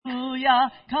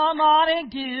Hallelujah. Come on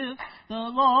and give the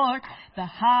Lord the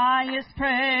highest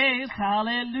praise.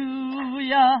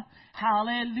 Hallelujah.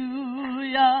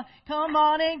 Hallelujah. Come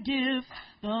on and give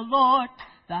the Lord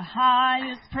the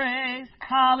highest praise.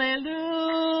 Hallelujah.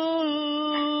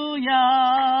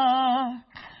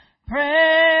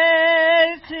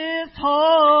 Praise His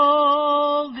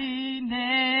holy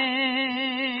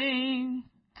name.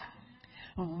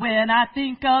 When I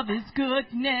think of His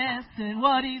goodness and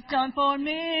what He's done for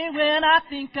me, when I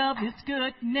think of His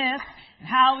goodness and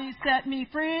how He set me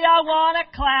free, I want to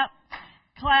clap,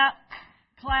 clap,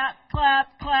 clap,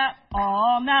 clap, clap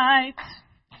all night,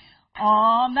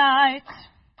 all night.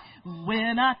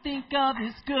 When I think of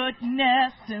His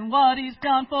goodness and what He's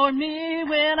done for me,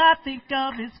 when I think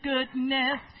of His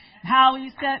goodness, how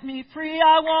He set me free,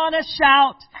 I want to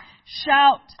shout,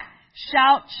 shout,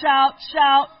 shout, shout,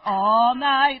 shout all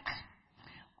night,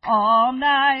 all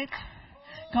night.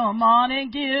 Come on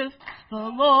and give the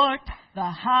Lord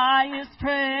the highest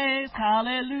praise.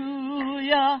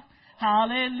 Hallelujah,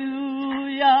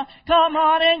 hallelujah. Come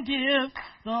on and give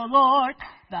the Lord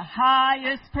the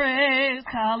highest praise.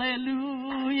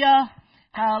 Hallelujah,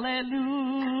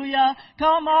 hallelujah.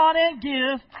 Come on and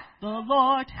give the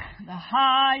Lord the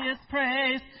highest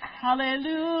praise. Hallelujah.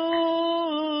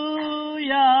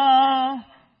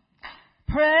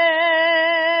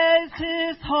 Praise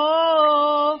His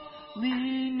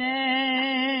holy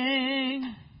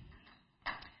name.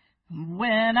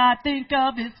 When I think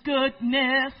of His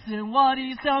goodness and what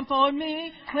He's done for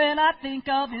me, when I think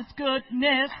of His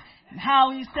goodness and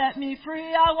how He set me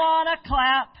free, I want to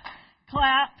clap,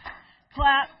 clap,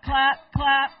 clap, clap,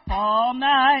 clap all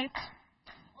night,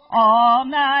 all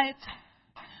night.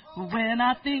 When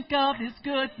I think of His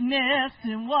goodness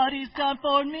and what He's done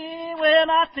for me, when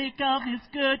I think of His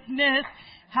goodness,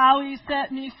 how He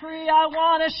set me free, I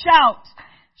want to shout,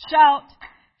 shout,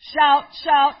 shout,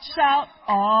 shout, shout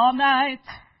all night,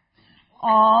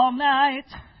 all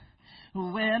night.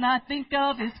 When I think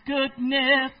of His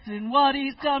goodness and what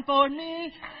He's done for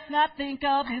me, and I think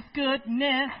of His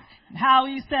goodness and how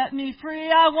He set me free,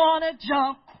 I want to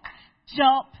jump,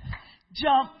 jump,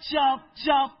 jump, jump,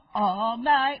 jump all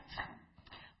night,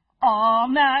 all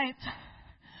night.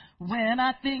 When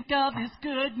I think of His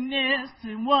goodness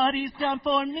and what He's done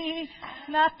for me,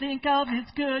 and I think of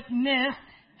His goodness,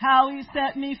 how He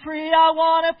set me free, I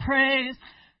want to praise,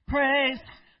 praise,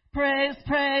 praise,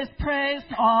 praise, praise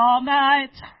all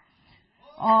night,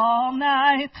 all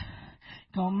night.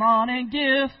 Come on and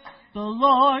give the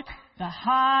Lord the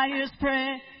highest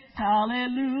praise.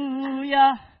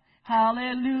 Hallelujah,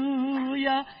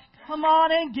 hallelujah. Come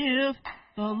on and give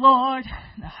the Lord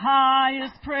the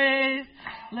highest praise.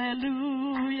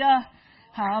 Hallelujah,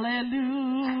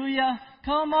 hallelujah.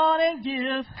 Come on and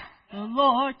give the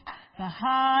Lord the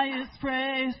highest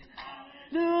praise.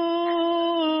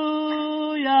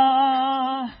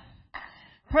 Hallelujah.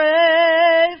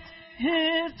 Praise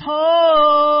His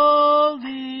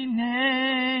holy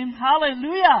name.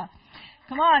 Hallelujah.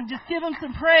 Come on, just give Him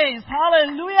some praise.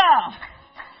 Hallelujah.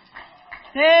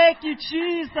 Thank you,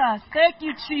 Jesus. Thank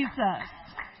you, Jesus.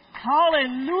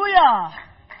 Hallelujah.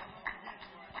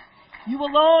 You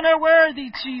alone are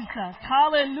worthy, Jesus.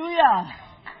 Hallelujah.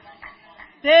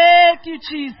 Thank you,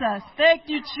 Jesus. Thank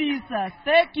you, Jesus.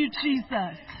 Thank you,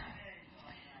 Jesus.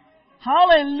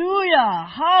 Hallelujah.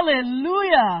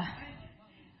 Hallelujah.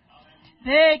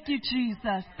 Thank you,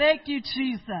 Jesus. Thank you,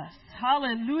 Jesus.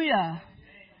 Hallelujah.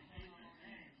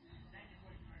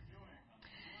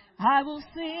 I will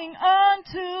sing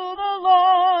unto the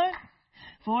Lord,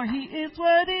 for He is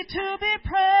worthy to be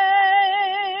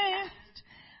praised.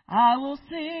 I will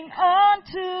sing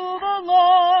unto the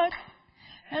Lord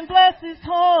and bless His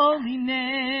holy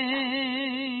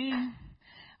name.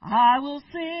 I will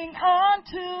sing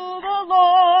unto the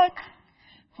Lord,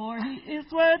 for He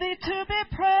is worthy to be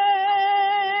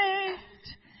praised.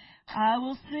 I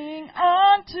will sing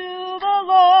unto the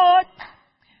Lord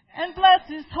and bless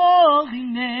His holy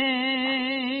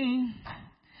name.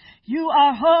 You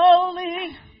are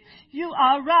holy, you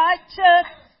are righteous,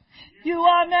 you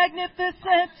are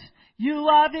magnificent, you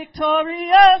are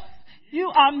victorious, you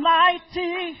are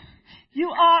mighty, you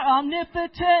are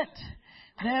omnipotent.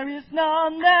 There is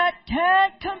none that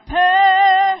can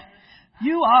compare.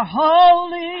 You are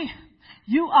holy,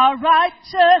 you are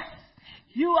righteous,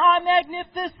 you are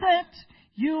magnificent,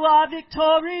 you are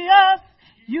victorious,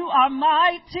 you are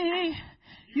mighty,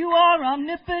 you are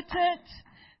omnipotent.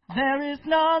 There is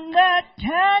none that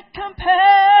can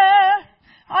compare.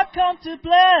 I've come to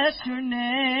bless your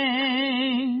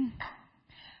name.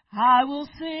 I will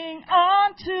sing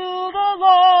unto the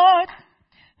Lord,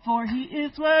 for He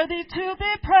is worthy to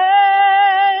be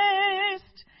praised.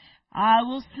 I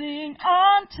will sing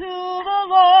unto the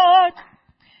Lord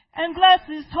and bless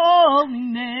His holy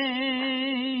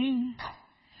name.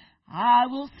 I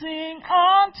will sing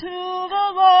unto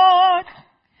the Lord,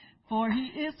 for He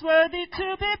is worthy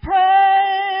to be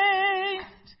praised.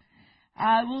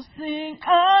 I will sing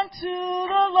unto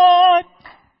the Lord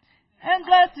and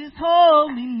bless His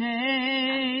holy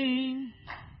name.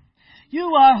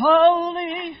 You are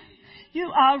holy,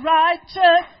 you are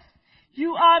righteous,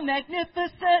 you are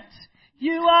magnificent,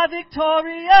 you are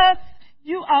victorious,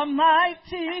 you are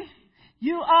mighty,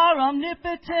 you are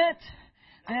omnipotent.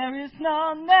 There is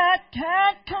none that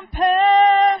can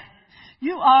compare.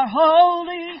 You are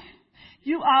holy,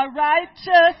 you are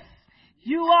righteous,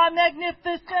 you are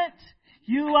magnificent,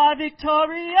 you are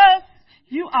victorious,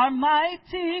 you are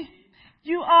mighty,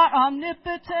 you are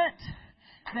omnipotent.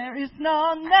 There is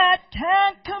none that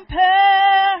can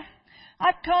compare.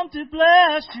 I've come to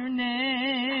bless your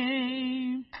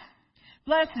name.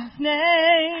 Bless His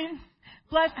name.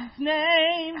 Bless His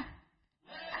name.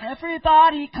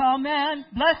 Everybody come and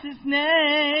bless His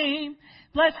name.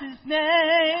 Bless His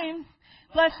name.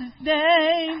 Bless His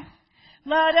name.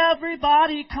 Let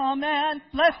everybody come and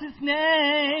bless His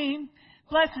name.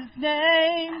 Bless His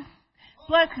name.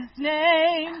 Bless His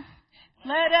name.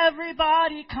 Let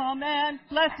everybody come and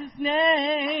bless His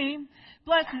name.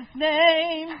 Bless His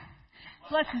name.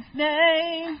 Bless His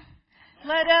name.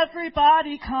 Let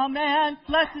everybody come and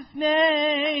bless His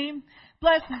name.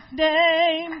 Bless His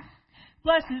name.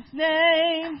 Bless His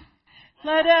name.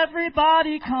 Let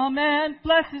everybody come and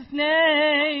bless His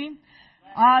name.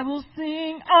 I will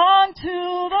sing unto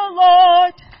the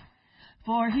Lord,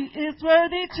 for He is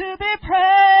worthy to be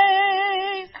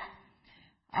praised.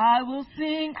 I will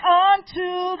sing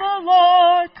unto the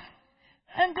Lord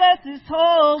and bless His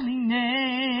holy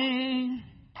name.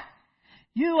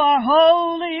 You are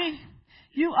holy,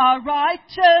 you are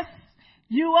righteous,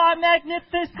 you are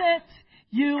magnificent,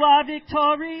 you are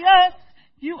victorious,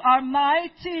 you are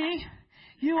mighty,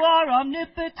 you are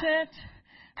omnipotent.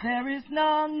 There is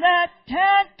none that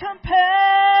can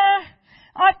compare.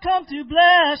 I've come to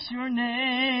bless your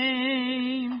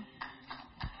name.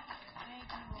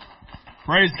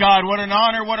 Praise God. What an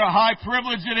honor, what a high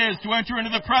privilege it is to enter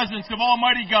into the presence of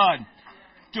Almighty God,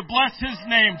 to bless His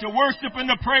name, to worship and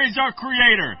to praise our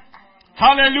Creator.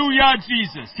 Hallelujah,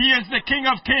 Jesus. He is the King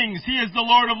of Kings. He is the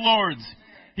Lord of Lords.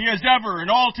 He is ever and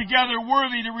altogether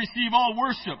worthy to receive all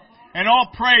worship and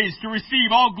all praise, to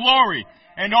receive all glory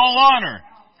and all honor.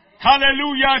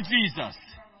 Hallelujah, Jesus.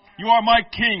 You are my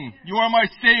King. You are my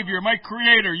Savior, my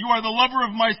Creator. You are the lover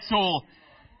of my soul.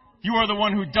 You are the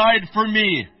one who died for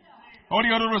me.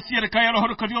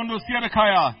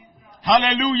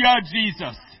 Hallelujah,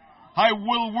 Jesus. I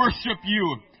will worship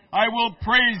you. I will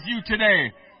praise you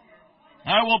today.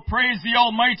 I will praise the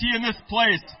Almighty in this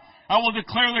place. I will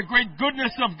declare the great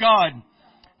goodness of God.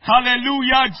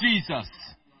 Hallelujah, Jesus.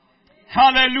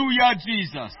 Hallelujah,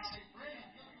 Jesus.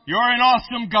 You're an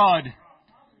awesome God.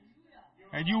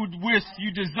 And you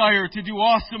desire to do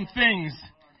awesome things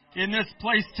in this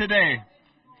place today.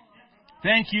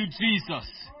 Thank you, Jesus.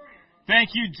 Thank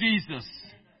you, Jesus.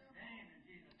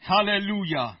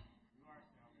 Hallelujah.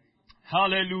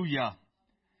 Hallelujah.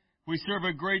 We serve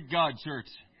a great God, church.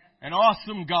 An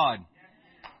awesome God.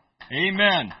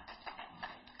 Amen.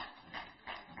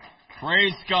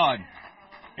 Praise God.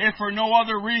 If for no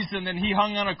other reason than He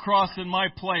hung on a cross in my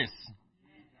place.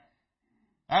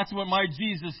 That's what my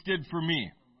Jesus did for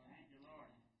me.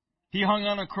 He hung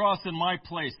on a cross in my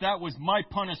place. That was my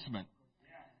punishment.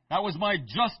 That was my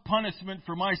just punishment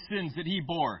for my sins that He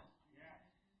bore.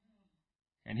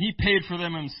 And He paid for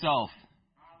them Himself.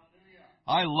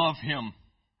 I love Him.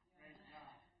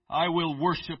 I will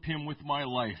worship Him with my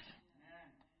life.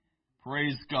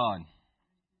 Praise God.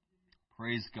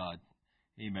 Praise God.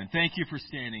 Amen. Thank you for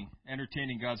standing,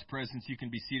 entertaining God's presence. You can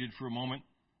be seated for a moment.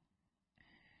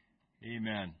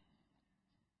 Amen.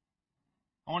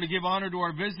 I want to give honor to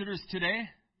our visitors today.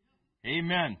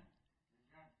 Amen.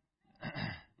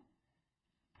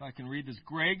 If I can read this,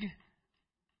 Greg.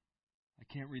 I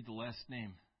can't read the last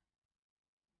name.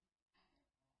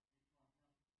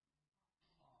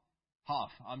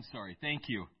 Hoff. I'm sorry. Thank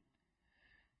you.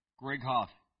 Greg Hoff.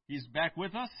 He's back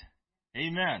with us?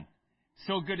 Amen.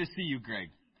 So good to see you, Greg.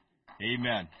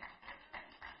 Amen.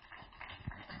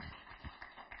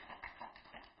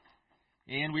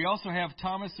 And we also have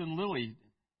Thomas and Lily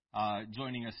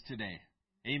joining us today.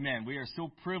 Amen. We are so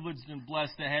privileged and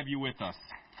blessed to have you with us.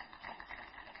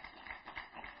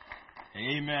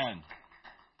 Amen.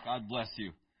 God bless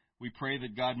you. We pray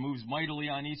that God moves mightily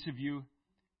on each of you,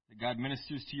 that God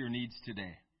ministers to your needs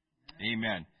today.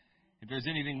 Amen. If there's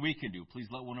anything we can do, please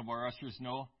let one of our ushers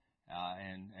know.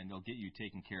 and they'll get you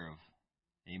taken care of.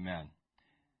 Amen.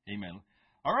 Amen.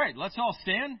 All right, let's all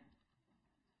stand.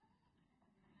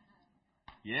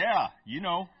 Yeah, you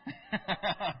know.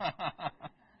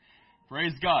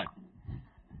 Praise God.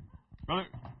 Brother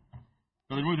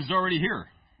Muth is already here.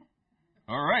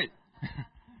 All right.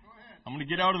 I'm going to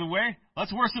get out of the way.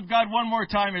 Let's worship God one more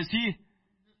time as he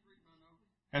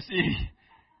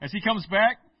comes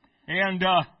back. And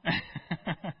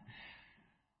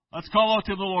let's call out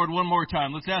to the Lord one more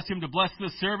time. Let's ask Him to bless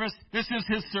this service. This is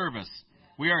His service.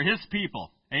 We are His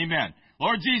people. Amen.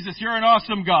 Lord Jesus, you're an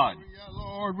awesome God.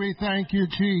 Lord, we thank you,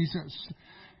 Jesus.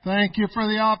 Thank you for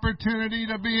the opportunity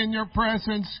to be in your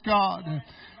presence, God,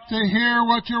 to hear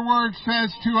what your word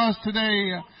says to us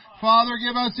today. Father,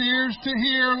 give us ears to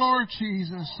hear, Lord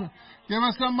Jesus. Give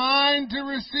us a mind to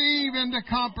receive and to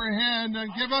comprehend,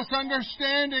 and give us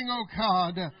understanding, oh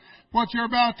God, what you're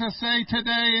about to say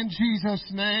today in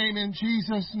Jesus' name, in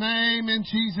Jesus' name, in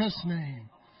Jesus' name.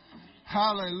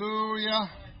 Hallelujah.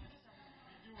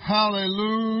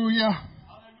 Hallelujah.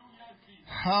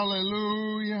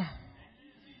 Hallelujah.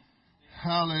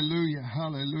 Hallelujah.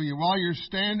 Hallelujah. While you're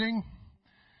standing,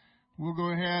 we'll go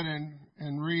ahead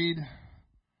and read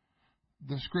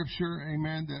the scripture,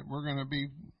 amen, that we're going to be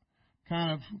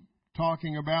kind of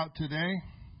talking about today.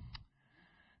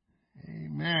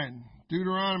 Amen.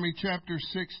 Deuteronomy chapter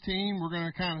 16. We're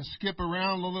going to kind of skip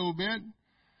around a little bit.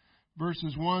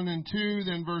 Verses 1 and 2,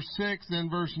 then verse 6, then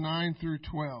verse 9 through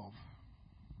 12.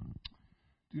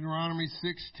 Deuteronomy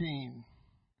 16.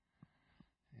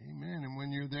 Amen. And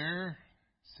when you're there,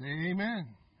 say amen.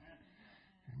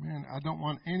 Amen. I don't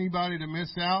want anybody to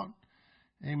miss out.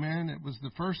 Amen. It was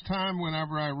the first time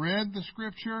whenever I read the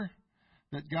scripture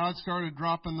that God started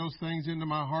dropping those things into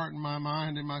my heart and my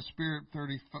mind and my spirit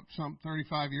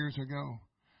 35 years ago.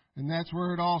 And that's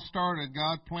where it all started.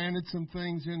 God planted some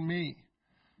things in me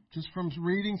just from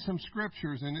reading some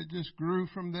scriptures, and it just grew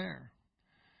from there.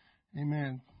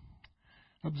 Amen.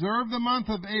 Observe the month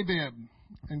of Abib,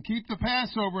 and keep the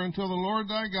Passover until the Lord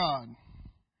thy God.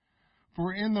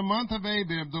 For in the month of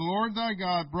Abib the Lord thy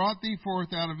God brought thee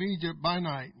forth out of Egypt by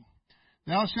night.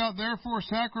 Thou shalt therefore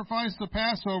sacrifice the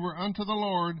Passover unto the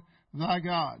Lord thy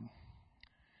God,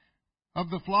 of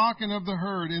the flock and of the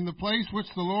herd, in the place which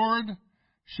the Lord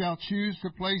shall choose to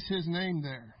place his name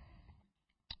there.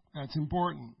 That's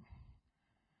important.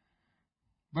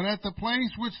 But at the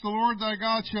place which the Lord thy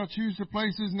God shall choose to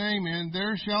place his name in,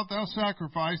 there shalt thou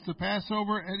sacrifice the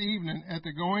Passover at evening, at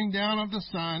the going down of the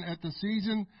sun, at the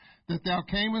season that thou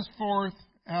camest forth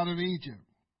out of Egypt.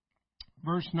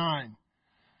 Verse 9.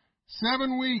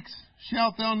 7 weeks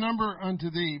shalt thou number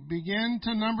unto thee. Begin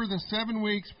to number the 7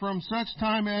 weeks from such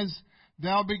time as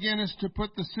thou beginnest to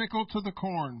put the sickle to the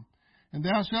corn. And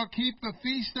thou shalt keep the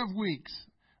feast of weeks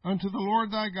unto the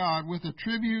Lord thy God, with a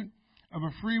tribute of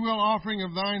a freewill offering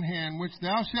of thine hand, which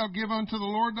thou shalt give unto the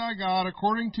Lord thy God,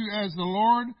 according to as the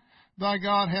Lord thy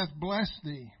God hath blessed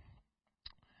thee.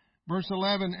 Verse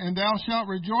 11, and thou shalt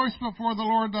rejoice before the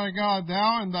Lord thy God,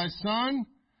 thou and thy son,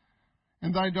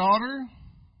 and thy daughter,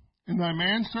 and thy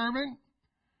manservant,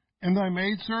 and thy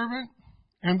maidservant,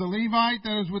 and the Levite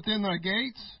that is within thy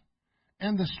gates,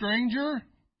 and the stranger,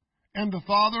 and the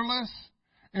fatherless,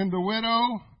 and the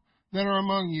widow that are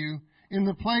among you, in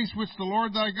the place which the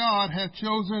Lord thy God hath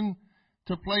chosen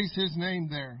to place his name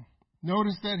there.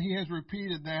 Notice that he has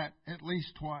repeated that at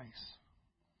least twice.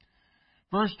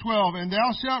 Verse 12, and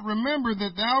thou shalt remember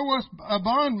that thou wast a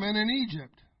bondman in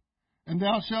Egypt, and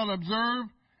thou shalt observe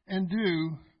and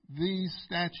do these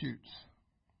statutes.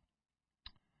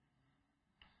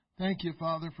 Thank you,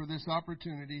 Father, for this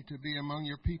opportunity to be among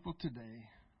your people today.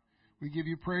 We give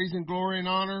you praise and glory and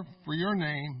honor, for your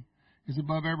name is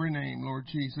above every name, Lord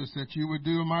Jesus, that you would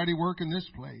do a mighty work in this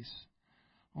place.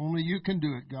 Only you can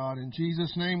do it, God. In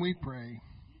Jesus' name we pray.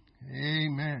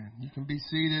 Amen. You can be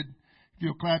seated. If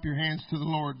you'll clap your hands to the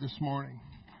Lord this morning.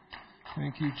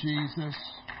 Thank you, Jesus.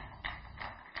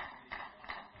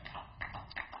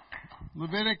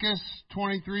 Leviticus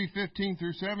 23:15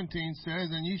 through 17 says,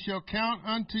 and ye shall count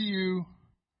unto you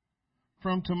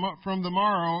from the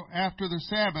morrow after the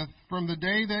Sabbath, from the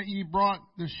day that ye brought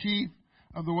the sheaf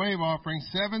of the wave offering,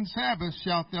 7 Sabbaths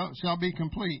shall be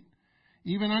complete.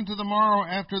 Even unto the morrow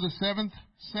after the 7th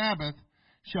Sabbath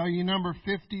shall ye number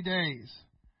 50 days.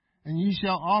 And ye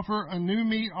shall offer a new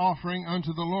meat offering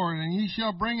unto the Lord. And ye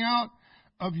shall bring out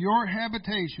of your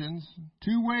habitations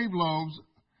 2 wave loaves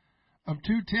of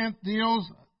 2/10 deals.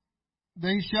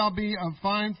 They shall be of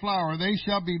fine flour. They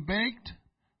shall be baked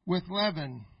with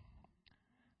leaven.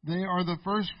 They are the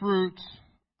first fruits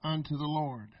unto the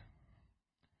Lord.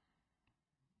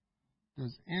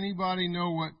 Does anybody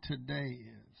know what today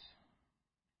is?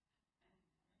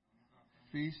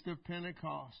 Feast of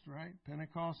Pentecost, right?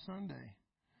 Pentecost Sunday.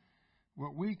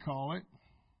 What we call it.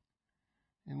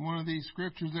 In one of these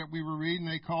scriptures that we were reading,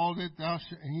 they called it,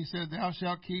 and he said, thou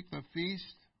shalt keep the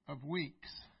Feast of Weeks.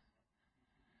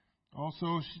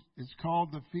 Also, it's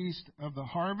called the Feast of the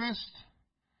Harvest.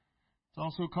 It's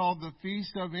also called the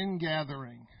Feast of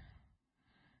Ingathering.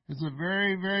 It's a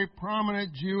very, very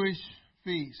prominent Jewish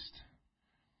feast.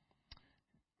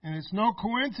 And it's no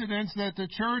coincidence that the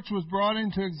church was brought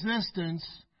into existence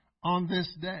on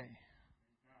this day.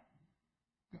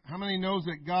 How many knows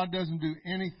that God doesn't do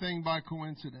anything by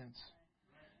coincidence?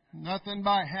 Nothing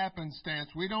by happenstance.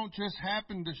 We don't just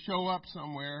happen to show up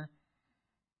somewhere.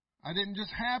 I didn't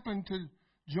just happen to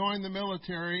join the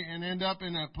military and end up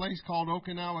in a place called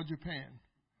Okinawa, Japan.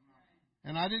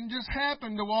 And I didn't just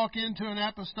happen to walk into an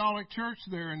apostolic church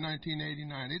there in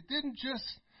 1989. It didn't just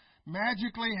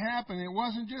magically happen. It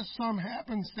wasn't just some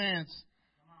happenstance.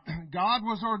 God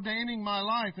was ordaining my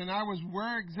life, and I was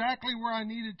exactly where I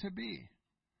needed to be.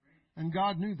 And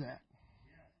God knew that.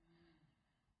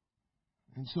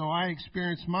 And so I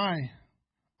experienced my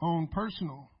own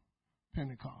personal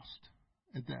Pentecost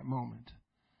at that moment.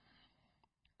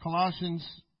 Colossians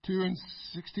 2 and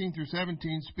 16 through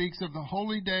 17 speaks of the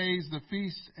holy days, the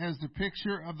feasts, as the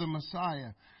picture of the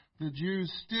Messiah. The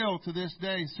Jews still to this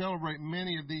day celebrate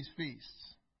many of these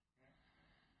feasts.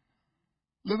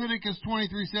 Leviticus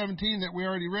 23:17 that we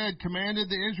already read commanded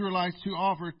the Israelites to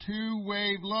offer 2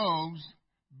 wave loaves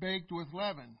baked with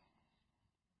leaven.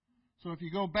 So if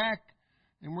you go back,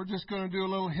 and we're just going to do a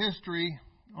little history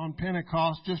on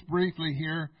Pentecost just briefly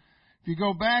here. If you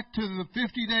go back to the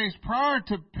 50 days prior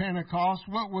to Pentecost,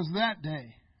 what was that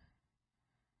day?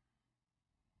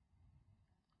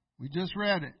 We just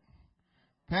read it.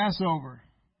 Passover.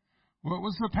 What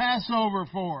was the Passover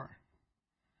for?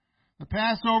 The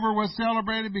Passover was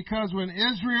celebrated because when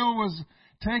Israel was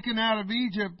taken out of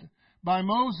Egypt by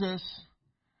Moses,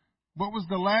 what was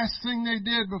the last thing they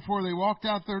did before they walked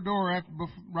out their door?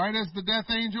 Right as the death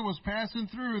angel was passing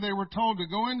through, they were told to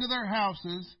go into their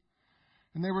houses,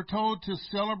 and they were told to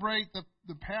celebrate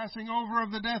the passing over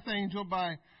of the death angel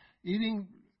by eating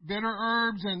bitter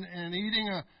herbs and eating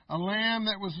a lamb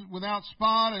that was without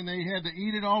spot, and they had to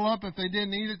eat it all up. If they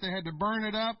didn't eat it, they had to burn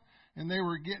it up, and they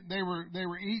were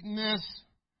eating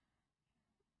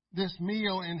this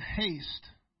meal in haste.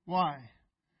 Why?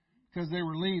 Because they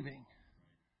were leaving.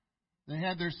 They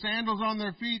had their sandals on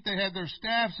their feet. They had their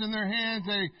staffs in their hands.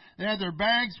 They had their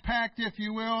bags packed, if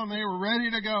you will, and they were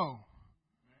ready to go.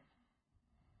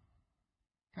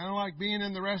 Kind of like being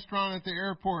in the restaurant at the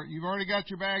airport. You've already got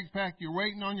your bags packed. You're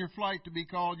waiting on your flight to be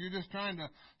called. You're just trying to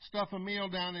stuff a meal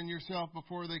down in yourself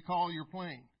before they call your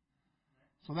plane.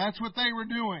 So that's what they were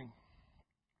doing.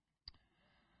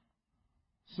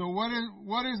 So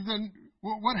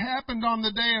what happened on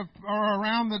the day of, or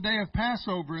around the day of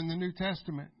Passover in the New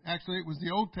Testament? Actually, it was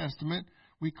the Old Testament.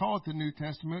 We call it the New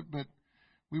Testament, but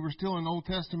we were still in Old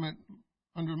Testament,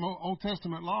 under Old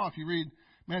Testament law. If you read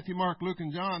Matthew, Mark, Luke,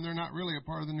 and John, they're not really a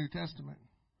part of the New Testament.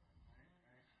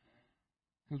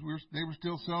 Because they were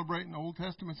still celebrating Old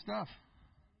Testament stuff.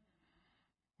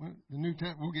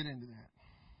 We'll get into that.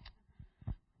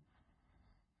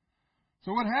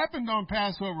 So what happened on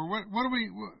Passover?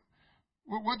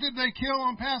 What did they kill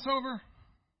on Passover?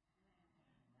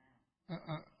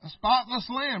 A spotless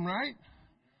lamb, right?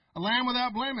 A lamb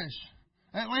without blemish.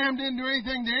 That lamb didn't do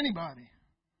anything to anybody.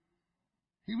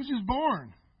 He was just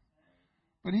born.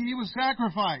 But he was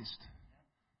sacrificed.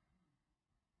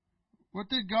 What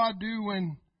did God do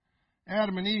when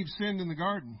Adam and Eve sinned in the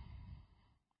garden?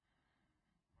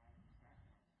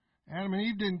 Adam and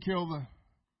Eve didn't kill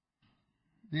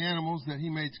the animals that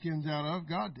he made skins out of.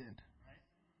 God did.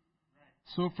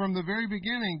 So from the very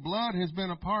beginning, blood has been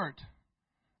a part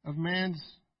of man's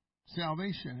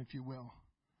salvation, if you will.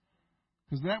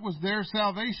 Because that was their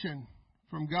salvation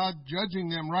from God judging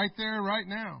them right there, right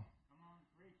now.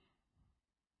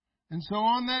 And so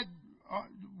on that,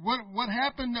 what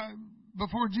happened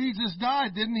before Jesus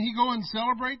died? Didn't he go and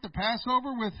celebrate the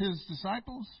Passover with his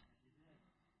disciples?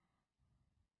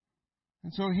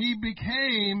 And so he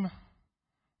became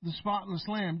the spotless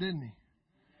lamb, didn't he?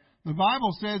 The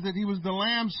Bible says that he was the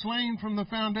lamb slain from the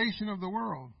foundation of the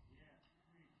world.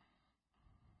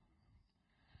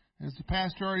 As the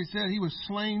pastor already said, he was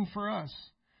slain for us.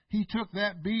 He took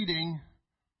that beating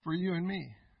for you and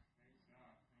me.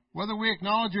 Whether we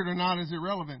acknowledge it or not is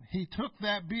irrelevant. He took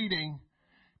that beating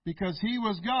because he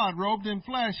was God, robed in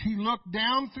flesh. He looked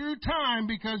down through time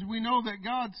because we know that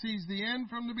God sees the end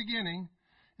from the beginning.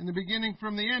 in the beginning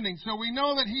from the ending. So we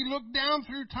know that He looked down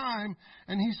through time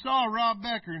and He saw Rob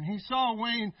Becker and He saw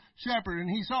Wayne Shepherd and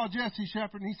He saw Jesse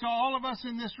Shepherd and He saw all of us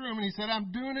in this room and He said,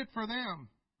 I'm doing it for them.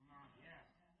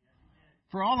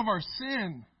 For all of our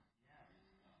sin.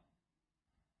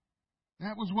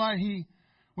 That was why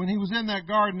when He was in that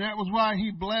garden, that was why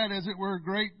He bled as it were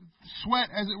sweat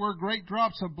as it were great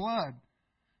drops of blood.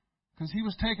 Because He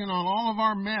was taking on all of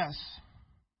our mess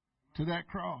to that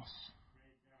cross.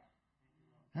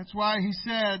 That's why He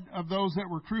said of those that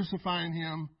were crucifying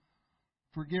Him,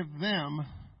 forgive them,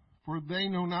 for they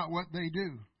know not what they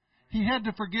do. He had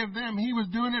to forgive them. He was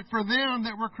doing it for them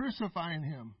that were crucifying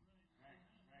Him.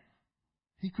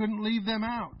 He couldn't leave them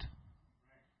out.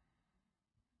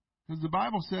 Because the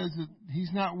Bible says that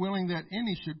He's not willing that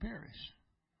any should perish.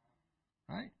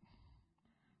 Right?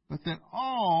 But that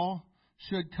all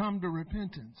should come to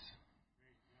repentance.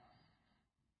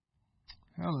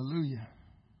 Hallelujah.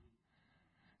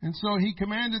 And so He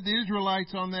commanded the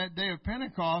Israelites on that day of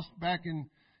Pentecost, back in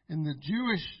the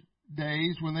Jewish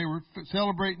days when they were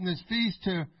celebrating this feast,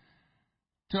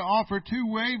 to offer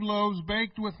 2 wave loaves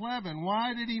baked with leaven.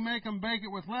 Why did He make them bake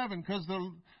it with leaven? Because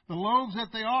the loaves that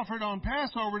they offered on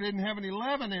Passover didn't have any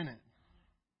leaven in it.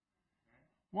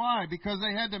 Why? Because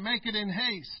they had to make it in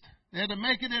haste. They had to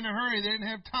make it in a hurry. They didn't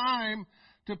have time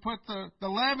to put the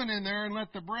leaven in there and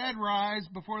let the bread rise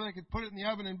before they could put it in the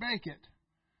oven and bake it.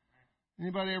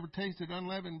 Anybody ever tasted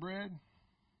unleavened bread?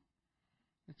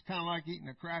 It's kind of like eating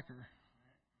a cracker.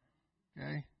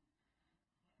 Okay?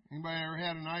 Anybody ever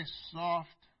had a nice, soft,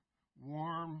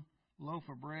 warm loaf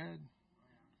of bread?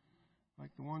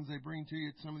 Like the ones they bring to you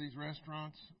at some of these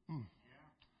restaurants?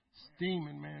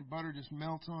 Steaming, man. Butter just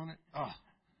melts on it.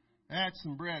 That's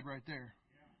some bread right there.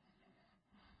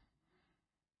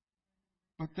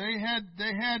 But they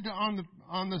had to,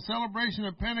 on the celebration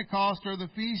of Pentecost or the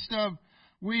Feast of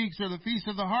Weeks or the Feast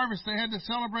of the Harvest, they had to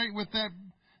celebrate with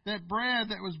that bread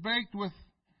that was baked with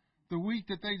the wheat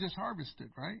that they just harvested,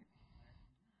 right?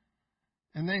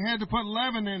 And they had to put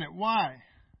leaven in it. Why?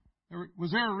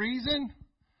 Was there a reason?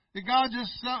 Did God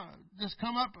just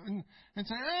come up and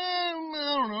say, I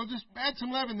don't know, just add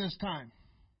some leaven this time?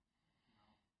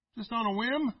 Just on a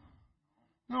whim?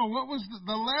 No,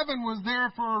 the leaven was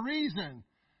there for a reason.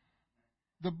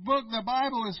 The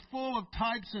Bible is full of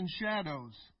types and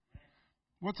shadows.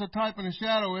 What's a type and a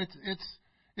shadow?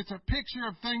 It's a picture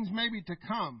of things maybe to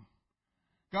come.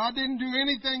 God didn't do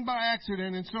anything by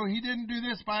accident, and so He didn't do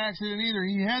this by accident either.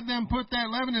 He had them put that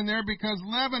leaven in there because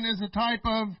leaven is a type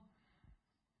of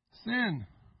sin.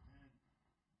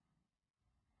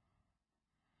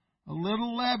 A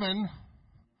little leaven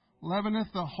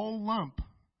leaveneth the whole lump.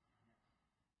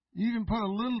 You even put a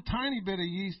little tiny bit of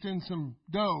yeast in some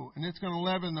dough, and it's going to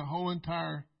leaven the whole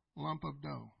entire lump of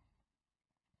dough.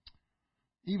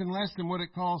 Even less than what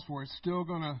it calls for, it's still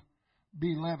going to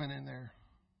be leaven in there.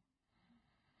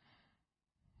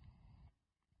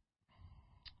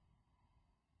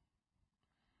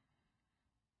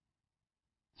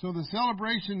 So the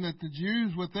celebration that the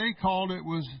Jews, what they called it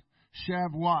was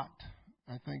Shavuot.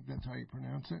 I think that's how you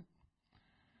pronounce it.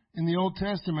 In the Old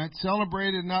Testament,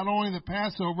 celebrated not only the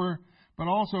Passover, but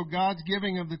also God's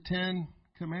giving of the 10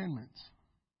 Commandments.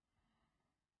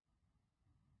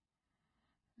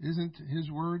 Isn't His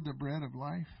Word the bread of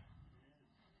life?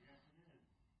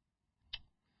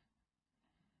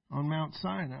 On Mount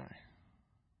Sinai.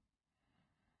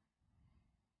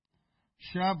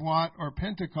 Shavuot or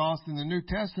Pentecost in the New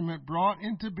Testament brought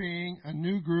into being a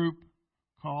new group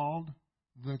called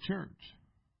the church.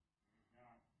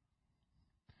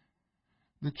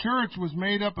 The church was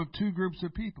made up of 2 groups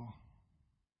of people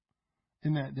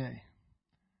in that day.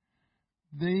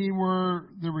 They were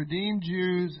the redeemed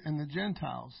Jews and the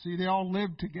Gentiles. See, they all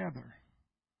lived together.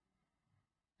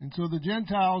 And so the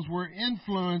Gentiles were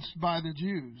influenced by the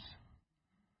Jews.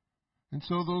 And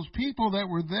so those people that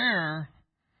were there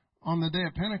on the day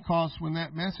of Pentecost when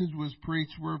that message was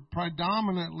preached were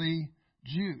predominantly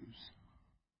Jews.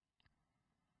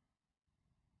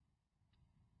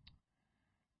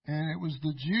 And it was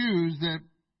the Jews that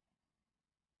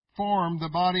formed the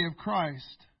body of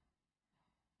Christ.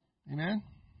 Amen?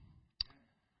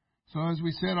 So as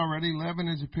we said already, leaven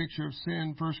is a picture of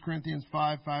sin. 1 Corinthians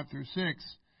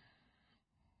 5:5-6.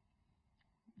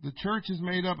 The church is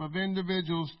made up of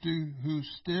individuals who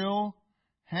still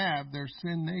have their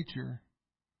sin nature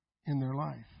in their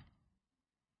life.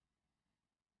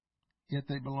 Yet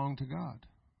they belong to God.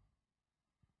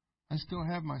 I still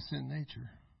have my sin nature.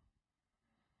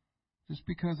 Just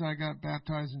because I got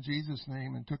baptized in Jesus'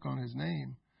 name and took on His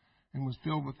name and was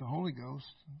filled with the Holy Ghost,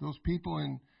 those people,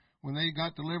 when they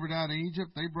got delivered out of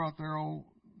Egypt, they brought their old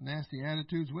nasty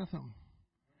attitudes with them.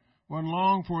 Wasn't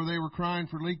long before they were crying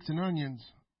for leeks and onions.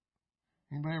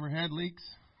 Anybody ever had leeks?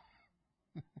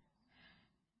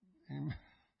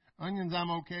 Onions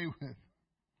I'm okay with.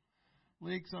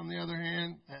 Leeks, on the other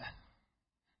hand,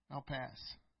 I'll pass.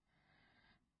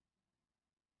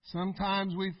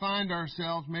 Sometimes we find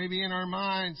ourselves maybe in our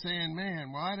mind saying,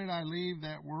 man, why did I leave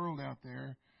that world out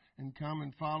there and come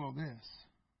and follow this?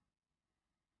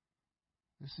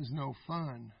 This is no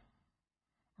fun.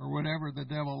 Or whatever the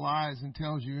devil lies and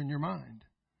tells you in your mind.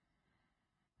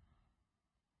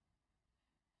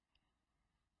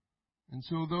 And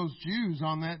so those Jews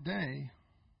on that day,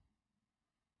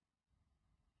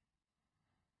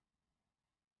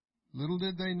 little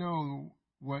did they know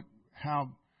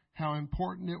how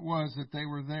important it was that they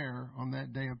were there on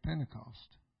that day of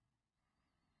Pentecost.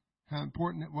 How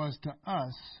important it was to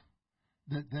us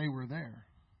that they were there.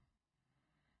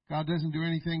 God doesn't do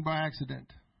anything by accident.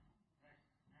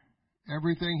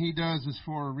 Everything He does is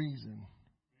for a reason.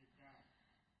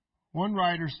 One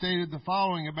writer stated the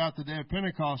following about the day of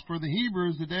Pentecost. For the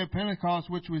Hebrews, the day of Pentecost,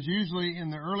 which was usually in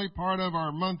the early part of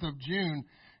our month of June,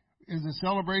 is a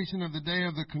celebration of the day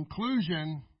of the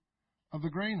conclusion of the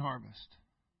grain harvest.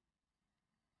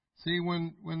 See,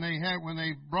 when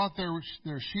they brought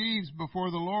their sheaves before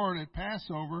the Lord at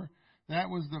Passover, that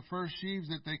was the first sheaves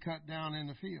that they cut down in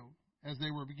the field as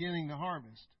they were beginning to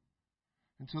harvest.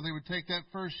 And so they would take that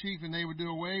first sheaf and they would do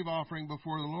a wave offering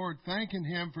before the Lord, thanking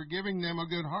Him for giving them a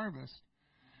good harvest.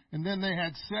 And then they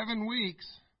had 7 weeks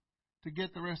to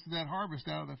get the rest of that harvest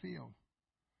out of the field.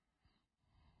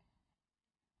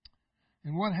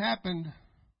 And what happened,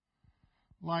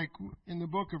 like in the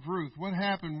book of Ruth, what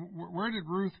happened, where did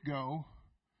Ruth go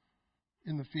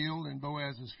in the field, in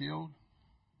Boaz's field?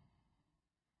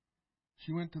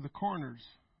 She went to the corners.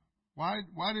 Why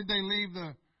did they leave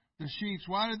the sheaves?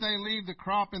 Why did they leave the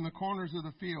crop in the corners of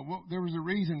the field? Well, there was a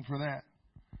reason for that.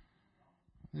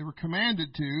 They were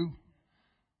commanded to.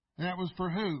 That was for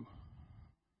who?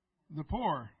 The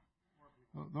poor.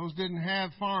 Those didn't have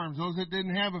farms. Those that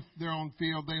didn't have their own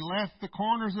field. They left the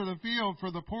corners of the field for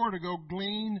the poor to go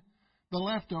glean the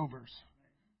leftovers.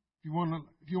 If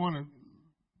you want to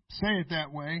say it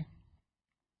that way.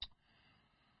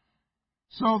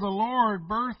 So the Lord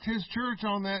birthed His church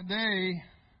on that day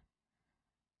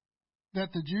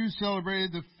that the Jews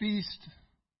celebrated the feast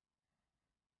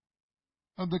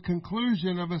of the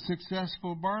conclusion of a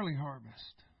successful barley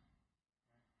harvest.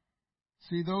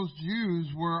 See, those Jews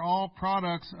were all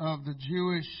products of the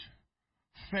Jewish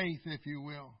faith, if you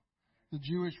will, the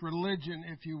Jewish religion,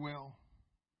 if you will.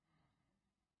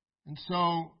 And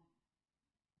so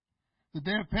the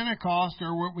day of Pentecost,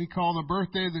 or what we call the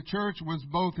birthday of the church, was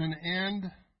both an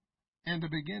end and a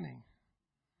beginning.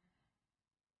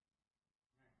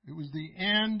 It was the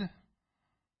end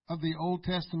of the Old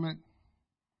Testament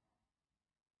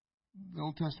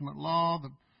law,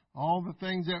 all the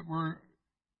things that were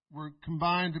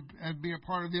combined to be a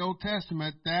part of the Old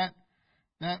Testament. That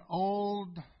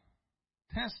Old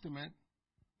Testament,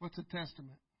 what's a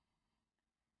testament?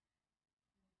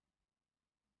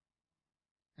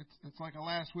 It's like a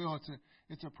last will.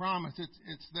 It's a promise.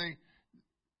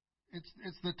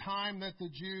 It's the time that the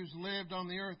Jews lived on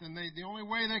the earth, and the only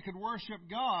way they could worship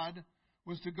God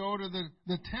was to go to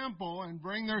the temple and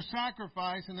bring their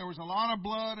sacrifice, and there was a lot of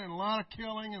blood and a lot of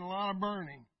killing and a lot of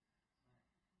burning.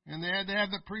 And they had to have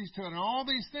the priesthood, and all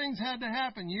these things had to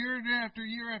happen year after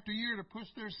year after year to push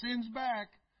their sins back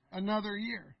another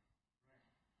year.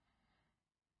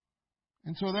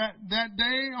 And so on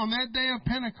that day of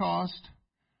Pentecost,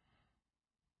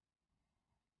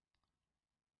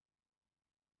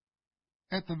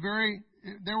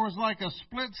 there was like a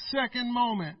split-second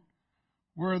moment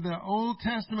where the Old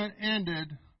Testament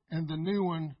ended and the new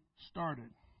one started.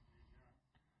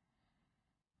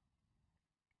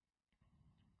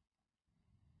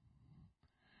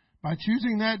 By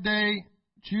choosing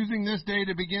this day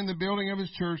to begin the building of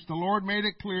His church, the Lord made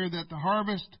it clear that the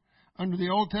harvest under the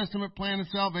Old Testament plan of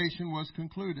salvation was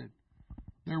concluded.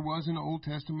 There was an Old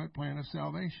Testament plan of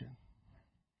salvation.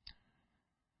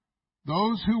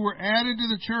 Those who were added to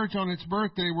the church on its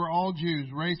birthday were all Jews,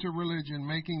 race or religion,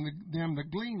 making them the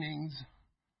gleanings.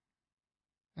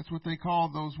 That's what they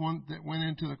called those ones that went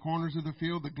into the corners of the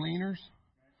field, the gleaners.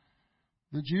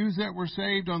 The Jews that were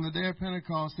saved on the day of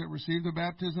Pentecost, that received the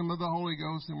baptism of the Holy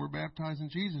Ghost and were baptized in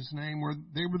Jesus' name,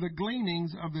 they were the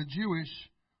gleanings of the Jewish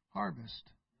harvest.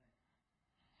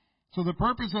 So the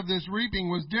purpose of this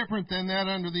reaping was different than that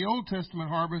under the Old Testament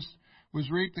harvest was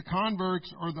reaped. The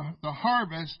converts, or the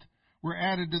harvest, were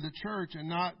added to the church, and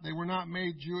they were not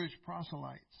made Jewish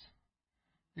proselytes.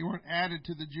 They weren't added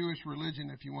to the Jewish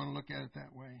religion, if you want to look at it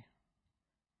that way.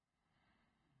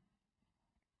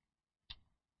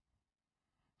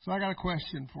 So I got a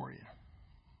question for you.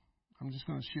 I'm just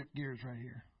going to shift gears right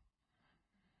here.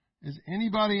 Is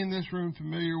anybody in this room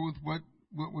familiar with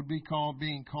what would be called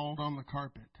being called on the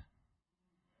carpet?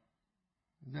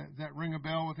 Does that ring a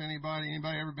bell with anybody?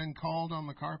 Anybody ever been called on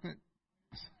the carpet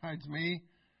besides me?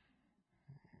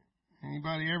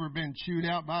 Anybody ever been chewed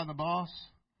out by the boss,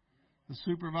 the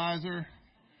supervisor,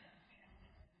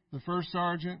 the first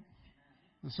sergeant,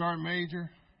 the sergeant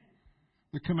major,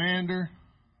 the commander?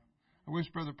 I wish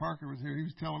Brother Parker was here. He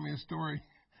was telling me a story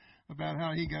about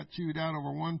how he got chewed out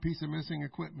over one piece of missing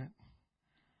equipment.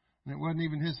 And it wasn't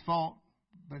even his fault,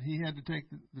 but he had to take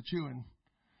the chewing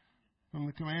from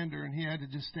the commander, and he had to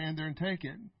just stand there and take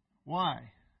it. Why?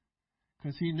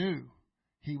 Because he knew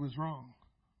he was wrong.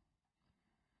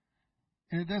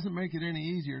 And it doesn't make it any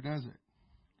easier, does it?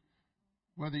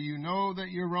 Whether you know that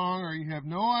you're wrong or you have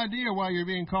no idea why you're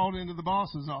being called into the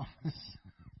boss's office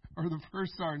or the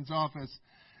first sergeant's office,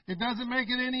 it doesn't make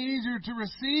it any easier to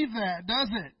receive that, does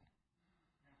it?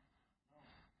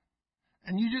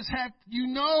 And you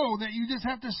know that you just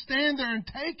have to stand there and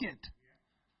take it.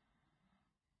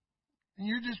 And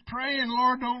you're just praying,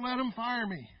 Lord, don't let them fire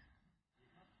me.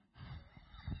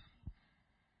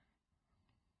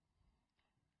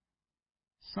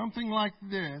 Something like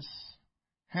this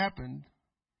happened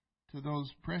to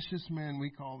those precious men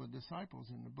we call the disciples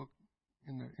in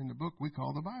the book we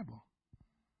call the Bible.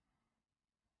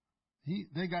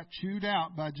 They got chewed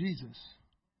out by Jesus.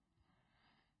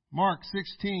 Mark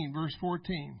 16, verse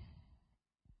 14.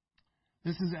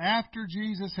 This is after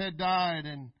Jesus had died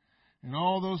and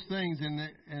all those things.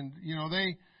 And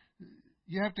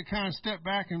you have to kind of step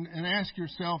back and ask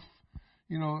yourself,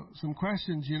 some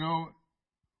questions,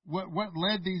 what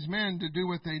led these men to do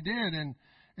what they did. And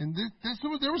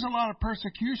there was a lot of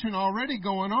persecution already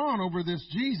going on over this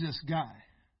Jesus guy.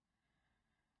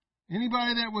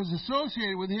 Anybody that was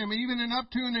associated with him, even and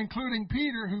up to and including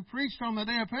Peter, who preached on the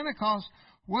day of Pentecost,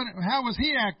 how was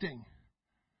he acting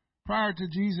prior to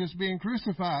Jesus being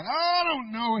crucified? I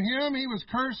don't know him. He was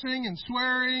cursing and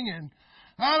swearing, and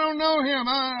I don't know him.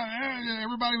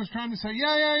 Everybody was trying to say,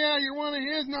 yeah, you're one of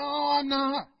his. No, I'm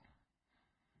not.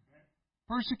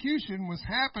 Persecution was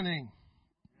happening.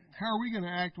 How are we going to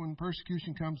act when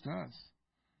persecution comes to us?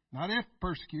 Not if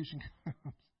persecution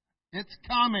comes. It's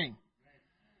coming.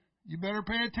 You better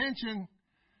pay attention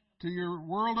to your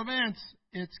world events.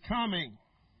 It's coming.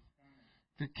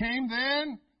 If it came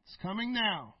then, it's coming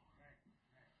now.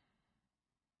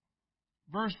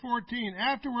 Verse 14,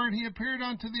 afterward he appeared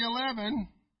unto the 11.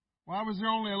 Why was there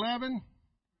only 11?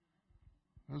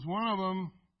 Because one of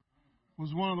them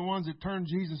was one of the ones that turned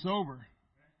Jesus over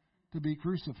to be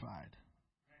crucified.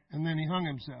 And then he hung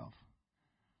himself.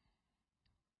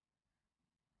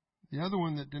 The other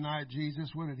one that denied Jesus,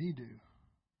 what did he do?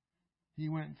 He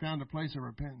went and found a place of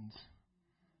repentance.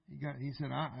 He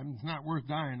said, it's not worth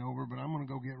dying over, but I'm going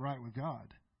to go get right with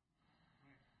God.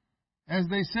 As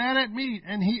they sat at meat,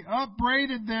 and he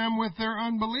upbraided them with their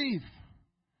unbelief.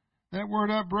 That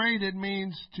word upbraided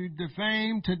means to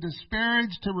defame, to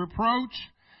disparage, to reproach.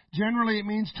 Generally it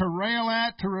means to rail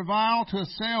at, to revile, to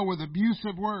assail with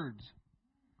abusive words.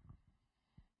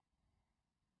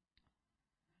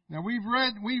 Now we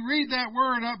read that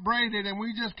word upbraided and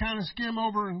we just kind of skim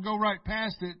over and go right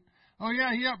past it. Oh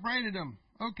yeah, he upbraided them.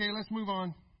 Okay, let's move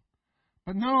on.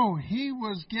 But no, he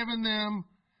was giving them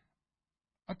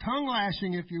a tongue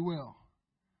lashing, if you will.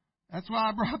 That's why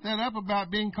I brought that up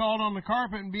about being called on the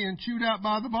carpet and being chewed out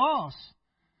by the boss.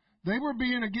 They were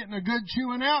getting a good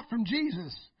chewing out from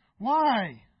Jesus.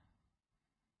 Why?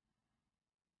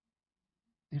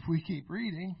 If we keep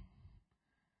reading,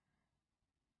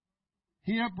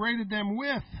 he upbraided them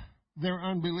with their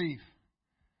unbelief,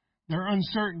 their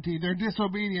uncertainty, their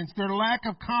disobedience, their lack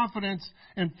of confidence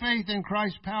and faith in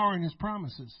Christ's power and his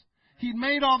promises. He'd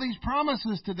made all these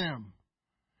promises to them.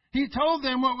 He told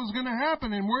them what was going to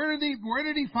happen. And where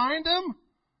did he find them?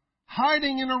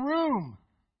 Hiding in a room.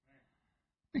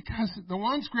 Because the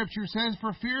one scripture says,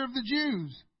 for fear of the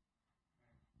Jews.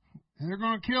 They're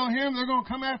going to kill him. They're going to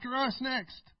come after us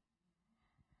next.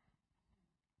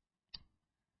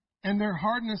 And their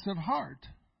hardness of heart.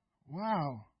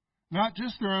 Wow. Not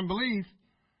just their unbelief.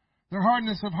 Their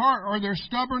hardness of heart or their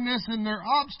stubbornness and their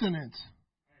obstinance.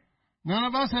 None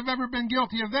of us have ever been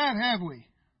guilty of that, have we?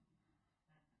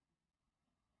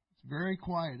 It's very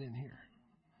quiet in here.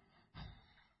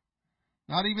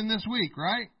 Not even this week,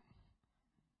 right?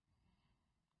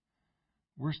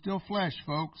 We're still flesh,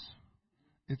 folks.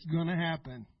 It's going to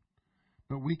happen.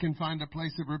 But we can find a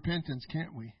place of repentance,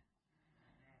 can't we?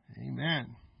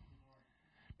 Amen.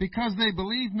 Because they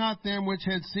believed not them which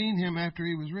had seen him after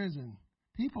he was risen.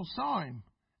 People saw him,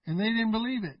 and they didn't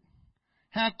believe it.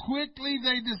 how quickly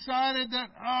they decided that,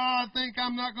 I think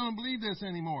I'm not going to believe this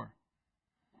anymore.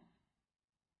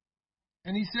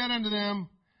 And he said unto them,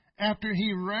 after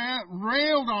he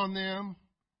railed on them,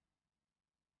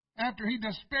 after he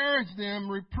disparaged them,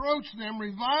 reproached them,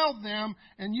 reviled them,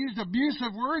 and used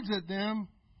abusive words at them,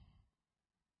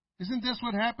 isn't this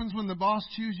what happens when the boss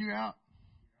chews you out?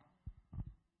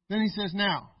 Then he says,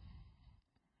 now,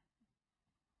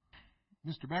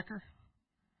 Mr. Becker,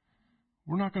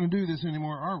 we're not going to do this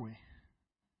anymore, are we?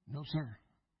 No, sir.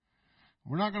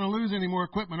 We're not going to lose any more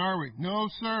equipment, are we? No,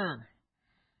 sir.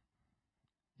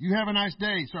 You have a nice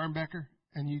day, Sergeant Becker.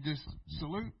 And you just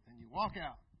salute and you walk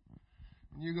out.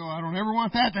 And you go, I don't ever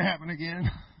want that to happen again.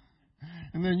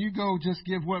 And then you go just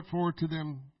give what for to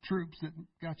them troops that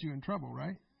got you in trouble,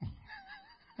 right?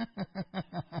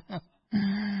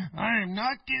 I am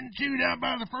not getting chewed out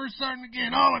by the first sergeant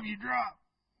again. All of you drop.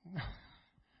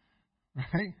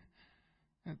 Right?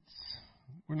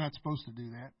 We're not supposed to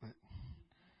do that, but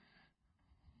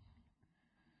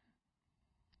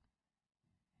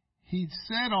he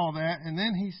said all that, and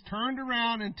then he's turned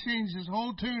around and changed his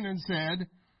whole tune and said,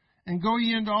 and go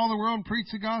ye into all the world and preach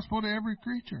the gospel to every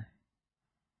creature.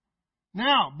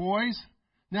 Now, boys,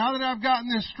 now that I've gotten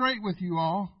this straight with you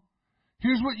all,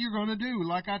 here's what you're going to do,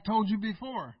 like I told you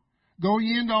before. Go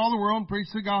ye into all the world and preach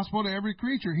the gospel to every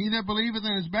creature. He that believeth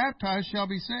and is baptized shall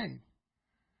be saved.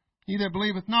 He that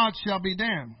believeth not shall be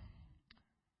damned.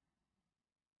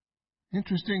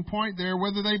 Interesting point there.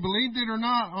 Whether they believed it or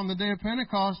not on the day of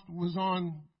Pentecost was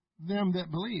on them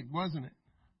that believed, wasn't it?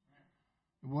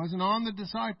 It wasn't on the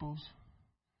disciples.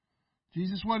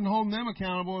 Jesus wasn't holding them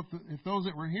accountable if those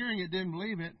that were hearing it didn't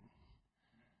believe it.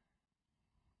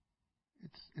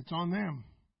 It's on them.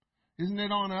 Isn't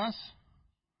it on us?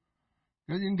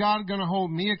 Isn't God going to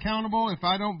hold me accountable if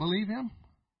I don't believe Him?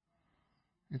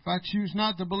 If I choose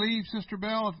not to believe, Sister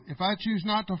Bell, if I choose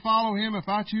not to follow Him, if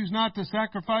I choose not to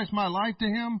sacrifice my life to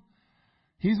Him,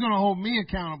 He's going to hold me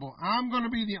accountable. I'm going to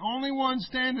be the only one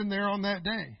standing there on that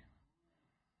day.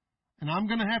 And I'm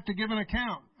going to have to give an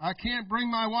account. I can't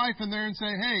bring my wife in there and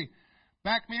say, hey,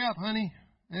 back me up, honey.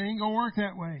 It ain't going to work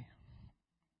that way.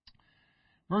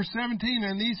 Verse 17,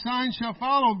 and these signs shall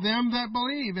follow them that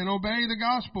believe and obey the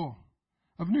gospel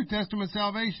of New Testament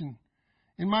salvation.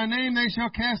 In my name they shall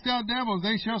cast out devils.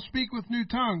 They shall speak with new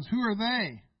tongues. Who are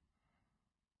they?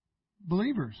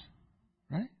 Believers,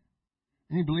 right?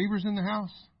 Any believers in the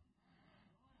house?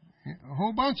 A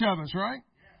whole bunch of us, right?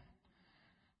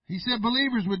 He said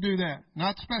believers would do that,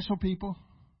 not special people.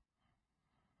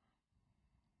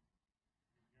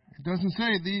 It doesn't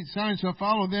say these signs shall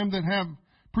follow them that have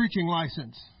preaching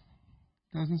license.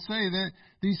 It doesn't say that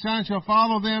these signs shall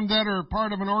follow them that are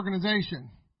part of an organization.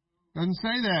 It doesn't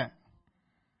say that.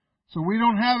 So we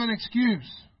don't have an excuse.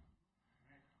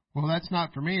 Well, that's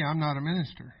not for me. I'm not a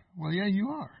minister. Well, yeah,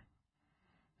 you are.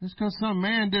 Just because some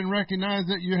man didn't recognize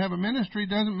that you have a ministry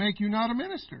doesn't make you not a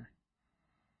minister.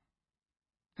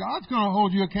 God's going to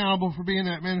hold you accountable for being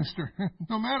that minister.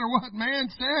 No matter what man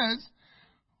says,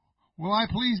 will I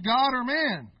please God or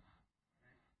man?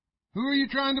 Who are you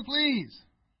trying to please?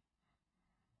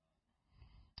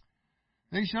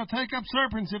 They shall take up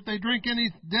serpents. If they drink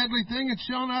any deadly thing, it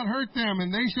shall not hurt them.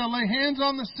 And they shall lay hands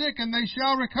on the sick, and they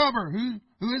shall recover.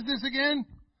 Who is this again?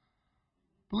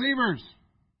 Believers.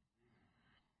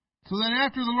 So then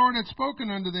after the Lord had spoken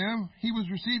unto them, He was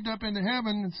received up into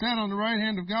heaven and sat on the right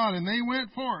hand of God. And they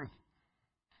went forth.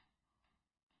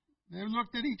 They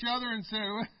looked at each other and said,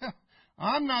 well,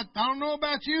 I don't know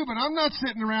about you, but I'm not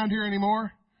sitting around here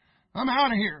anymore. I'm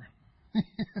out of here.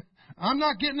 I'm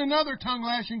not getting another tongue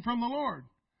lashing from the Lord.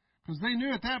 Because they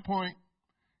knew at that point,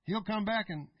 He'll come back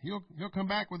and He'll come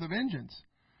back with a vengeance.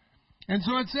 And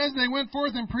so it says they went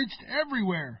forth and preached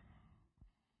everywhere.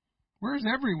 Where's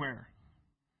everywhere?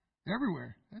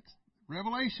 Everywhere. That's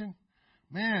Revelation.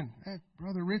 Man, that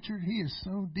Brother Richard, he is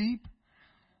so deep.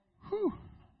 Whew.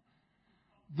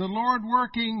 The Lord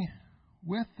working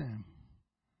with them.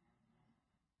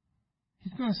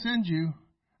 He's going to send you.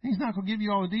 He's not going to give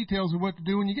you all the details of what to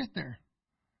do when you get there.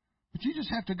 But you just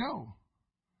have to go.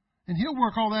 And He'll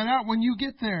work all that out when you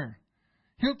get there.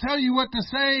 He'll tell you what to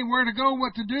say, where to go,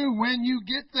 what to do when you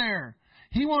get there.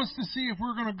 He wants to see if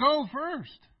we're going to go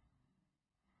first.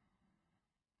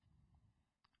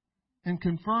 And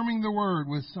confirming the word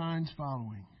with signs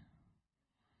following.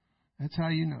 That's how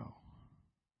you know.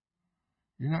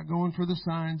 You're not going for the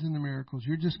signs and the miracles.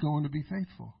 You're just going to be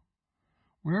faithful.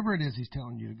 Wherever it is He's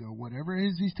telling you to go, whatever it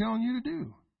is He's telling you to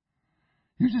do.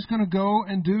 You're just going to go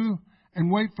and do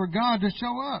and wait for God to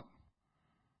show up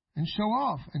and show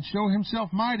off and show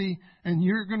Himself mighty, and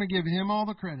you're going to give Him all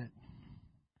the credit.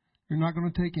 You're not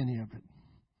going to take any of it.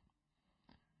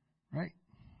 Right?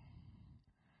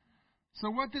 So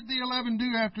what did the 11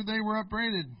 do after they were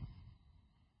upbraided?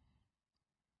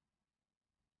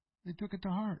 They took it to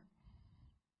heart.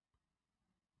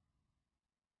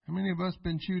 How many of us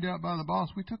been chewed out by the boss?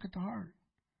 We took it to heart.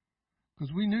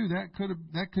 Because we knew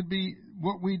that could be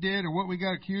what we did or what we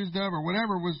got accused of or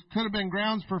whatever could have been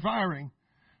grounds for firing.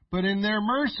 But in their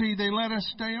mercy, they let us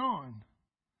stay on.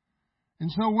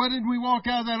 And so what did we walk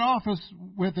out of that office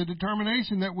with? A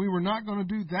determination that we were not going to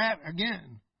do that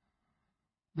again.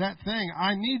 That thing.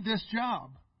 I need this job.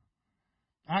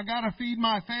 I got to feed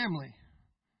my family.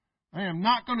 I am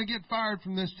not going to get fired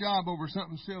from this job over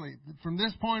something silly. From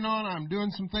this point on, I'm doing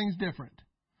some things different.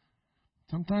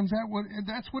 Sometimes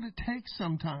that's what it takes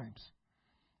sometimes.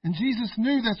 And Jesus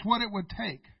knew that's what it would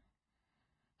take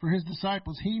for His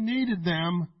disciples. He needed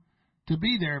them to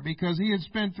be there because He had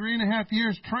spent 3.5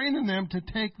 years training them to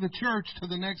take the church to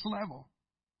the next level,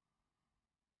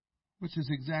 which is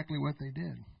exactly what they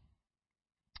did.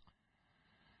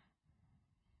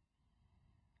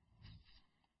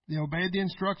 They obeyed the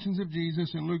instructions of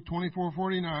Jesus in Luke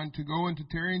 24:49 to go and to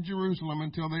tarry in Jerusalem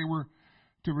until they were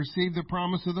to receive the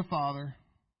promise of the Father,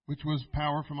 which was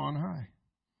power from on high.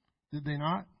 Did they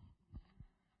not?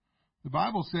 The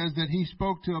Bible says that He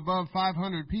spoke to above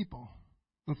 500 people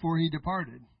before He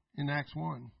departed in Acts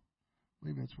 1. I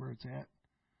believe that's where it's at.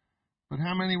 But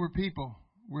how many people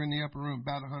were in the upper room?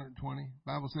 About 120. The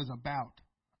Bible says about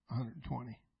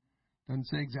 120. Doesn't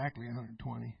say exactly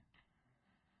 120.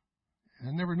 I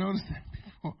never noticed that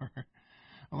before.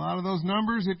 A lot of those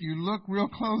numbers, if you look real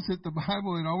close at the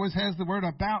Bible, it always has the word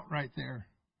about right there.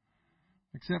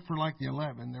 Except for like the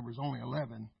 11. There was only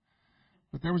 11.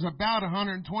 But there was about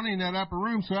 120 in that upper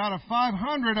room. So out of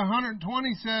 500,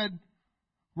 120 said,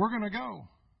 we're going to go.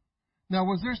 Now,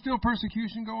 was there still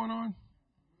persecution going on?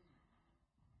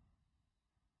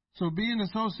 So being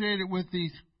associated with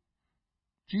these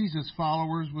Jesus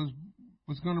followers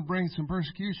was going to bring some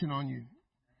persecution on you.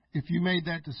 If you made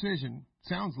that decision,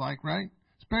 sounds like, right?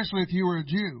 Especially if you were a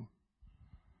Jew.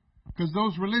 Because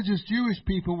those religious Jewish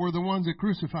people were the ones that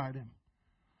crucified Him.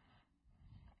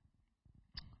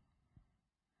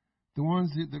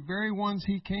 The very ones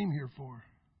He came here for.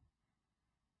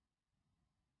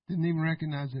 Didn't even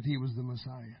recognize that He was the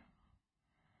Messiah.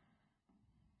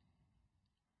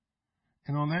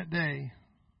 And on that day,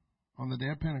 on the day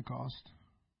of Pentecost,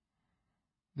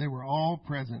 they were all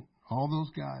present, all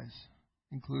those guys,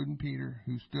 including Peter,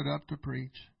 who stood up to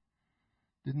preach.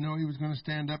 Didn't know he was going to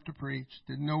stand up to preach.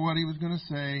 Didn't know what he was going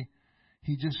to say.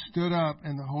 He just stood up,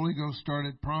 and the Holy Ghost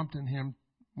started prompting him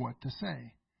what to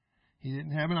say. He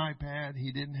didn't have an iPad.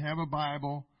 He didn't have a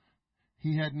Bible.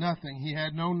 He had nothing. He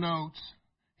had no notes.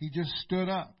 He just stood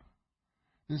up.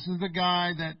 This is the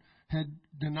guy that had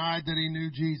denied that he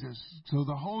knew Jesus. So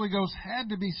the Holy Ghost had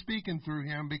to be speaking through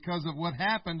him because of what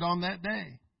happened on that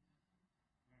day.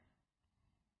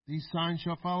 These signs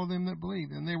shall follow them that believe.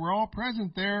 And they were all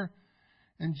present there.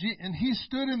 And He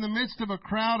stood in the midst of a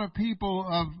crowd of people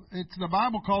the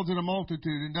Bible calls it a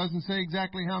multitude. It doesn't say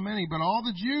exactly how many, but all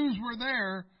the Jews were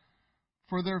there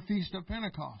for their Feast of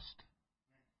Pentecost.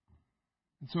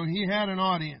 And so He had an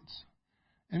audience.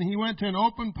 And He went to an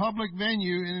open public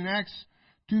venue, and in Acts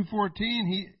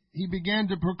 2:14, He began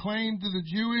to proclaim to the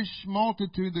Jewish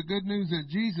multitude the good news that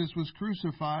Jesus was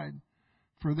crucified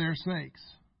for their sakes.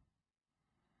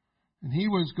 And he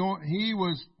was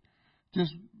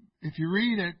just, if you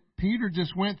read it, Peter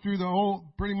just went through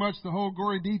pretty much the whole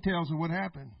gory details of what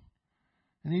happened.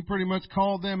 And he pretty much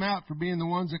called them out for being the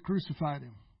ones that crucified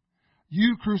Him.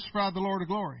 You crucified the Lord of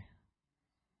glory.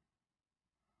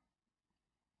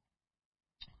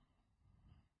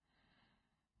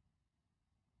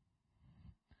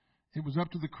 It was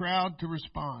up to the crowd to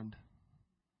respond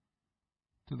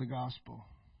to the gospel.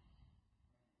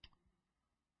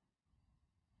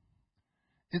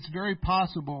 It's very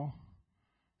possible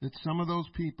that some of those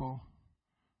people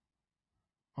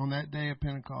on that day of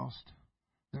Pentecost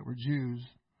that were Jews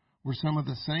were some of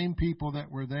the same people that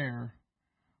were there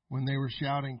when they were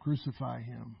shouting, "Crucify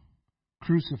Him,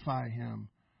 crucify Him."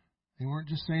 They weren't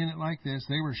just saying it like this.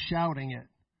 They were shouting it.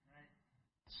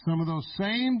 Some of those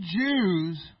same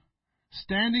Jews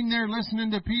standing there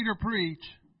listening to Peter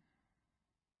preach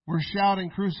were shouting,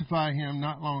 "Crucify Him,"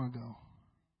 not long ago.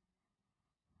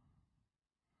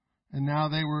 And now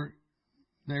they were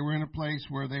in a place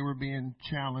where they were being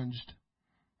challenged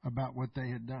about what they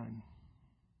had done.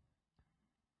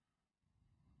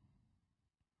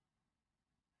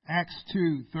 Acts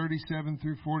 2:37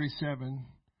 through 47.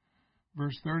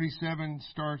 Verse 37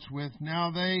 starts with,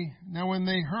 Now when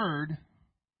they heard,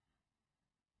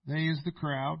 they is the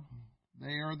crowd,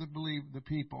 they are the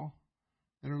people,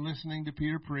 that are listening to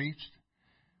Peter preach,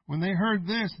 when they heard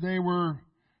this, they were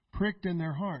pricked in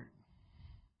their heart.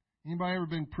 Anybody ever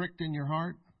been pricked in your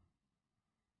heart?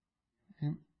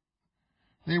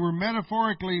 They were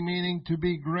metaphorically meaning to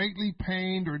be greatly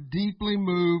pained or deeply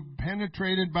moved,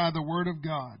 penetrated by the Word of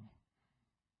God.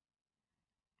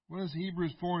 What does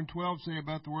Hebrews 4:12 say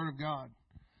about the Word of God?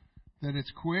 That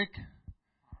it's quick,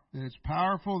 that it's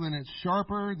powerful, that it's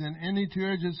sharper than any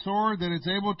two-edged sword, that it's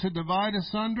able to divide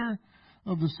asunder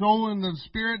of the soul and the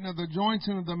spirit and of the joints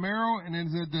and of the marrow, and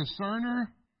is a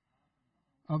discerner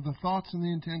of the thoughts and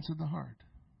the intents of the heart.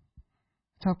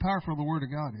 That's how powerful the Word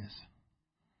of God is.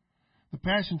 The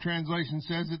Passion Translation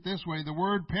says it this way: the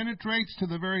Word penetrates to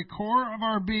the very core of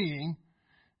our being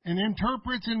and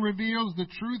interprets and reveals the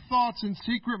true thoughts and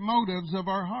secret motives of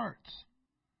our hearts.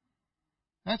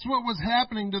 That's what was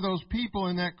happening to those people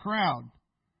in that crowd,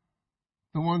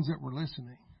 the ones that were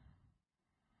listening.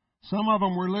 Some of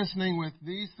them were listening with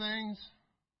these things,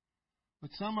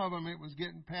 but some of them it was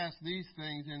getting past these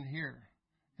things in here,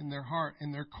 in their heart,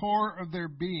 in their core of their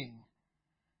being.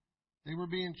 They were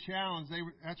being challenged.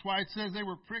 That's why it says they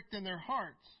were pricked in their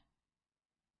hearts.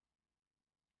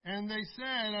 And they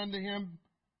said unto him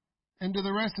and to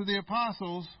the rest of the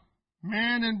apostles,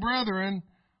 Men and brethren,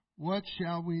 what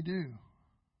shall we do?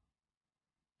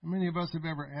 How many of us have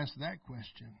ever asked that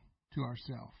question to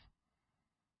ourselves?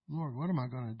 Lord, what am I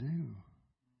going to do?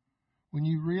 When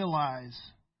you realize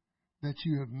that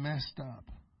you have messed up,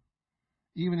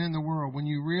 even in the world, when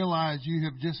you realize you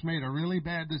have just made a really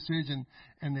bad decision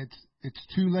and it's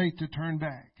too late to turn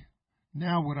back.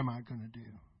 Now what am I going to do?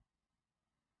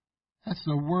 That's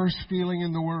the worst feeling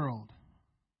in the world.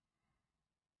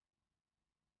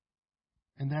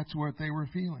 And that's what they were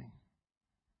feeling.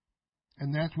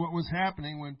 And that's what was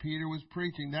happening when Peter was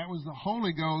preaching. That was the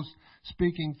Holy Ghost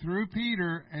speaking through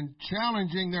Peter and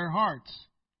challenging their hearts.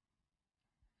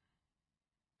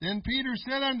 Then Peter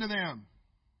said unto them,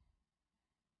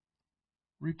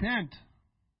 Repent.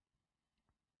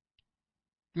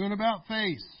 Do an about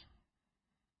face.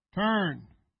 Turn.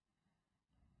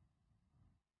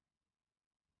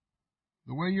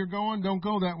 The way you're going, don't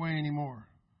go that way anymore.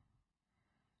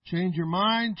 Change your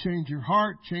mind, change your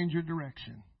heart, change your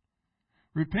direction.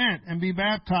 Repent and be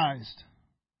baptized.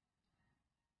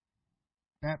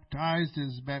 Baptized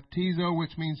is baptizo,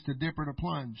 which means to dip or to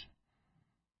plunge.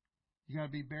 You got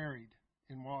to be buried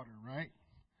in water, right?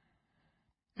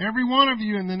 Every one of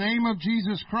you in the name of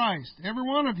Jesus Christ. Every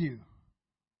one of you.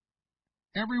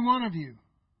 Every one of you.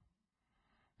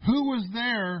 Who was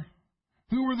there?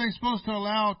 Who were they supposed to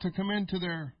allow to come into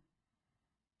their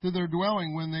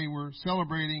dwelling when they were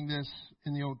celebrating this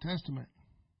in the Old Testament?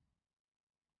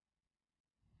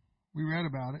 We read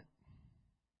about it.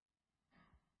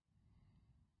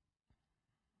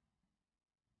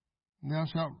 Thou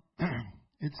shalt,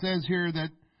 it says here that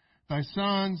thy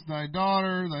sons, thy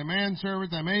daughter, thy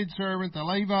manservant, thy maidservant, the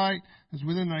Levite is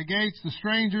within thy gates, the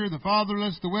stranger, the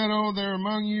fatherless, the widow, there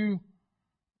among you.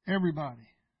 Everybody.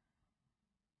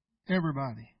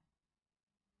 Everybody.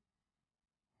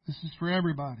 This is for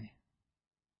everybody.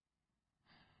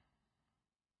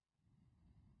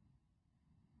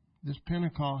 This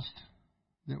Pentecost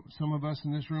that some of us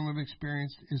in this room have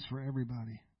experienced is for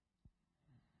everybody.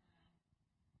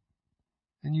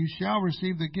 And you shall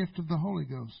receive the gift of the Holy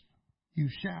Ghost. You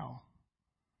shall.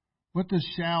 What does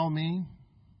shall mean?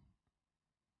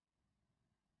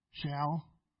 Shall.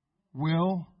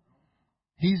 Will.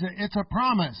 It's a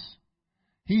promise.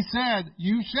 He said,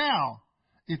 you shall.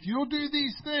 If you'll do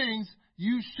these things,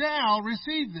 you shall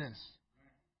receive this.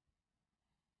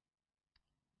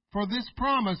 For this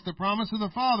promise, the promise of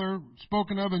the Father,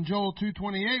 spoken of in Joel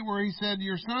 2:28, where He said,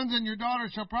 Your sons and your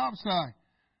daughters shall prophesy.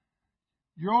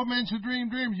 Your old men shall dream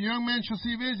dreams. Your young men shall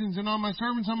see visions. And on my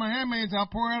servants, on my handmaids, I'll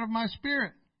pour out of my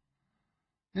Spirit.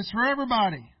 It's for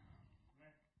everybody.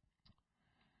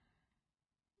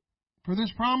 For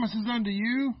this promise is unto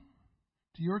you,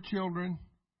 to your children,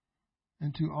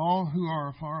 and to all who are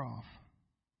afar off,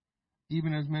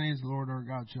 even as many as the Lord our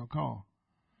God shall call.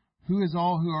 Who is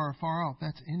all who are afar off?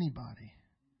 That's anybody.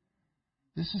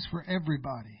 This is for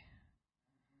everybody.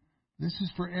 This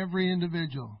is for every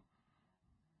individual.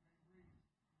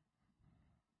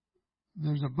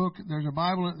 There's a book, there's a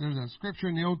Bible, there's a scripture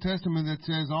in the Old Testament that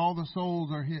says all the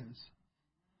souls are His.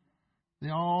 They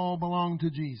all belong to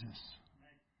Jesus.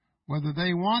 Whether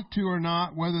they want to or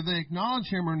not, whether they acknowledge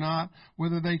Him or not,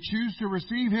 whether they choose to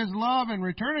receive His love and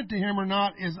return it to Him or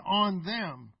not is on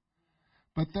them.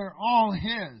 But they're all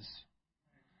His.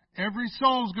 Every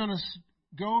soul's going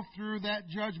to go through that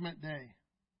judgment day.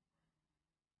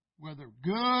 Whether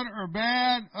good or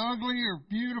bad, ugly or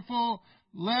beautiful,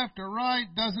 left or right,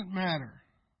 doesn't matter.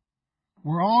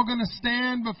 We're all going to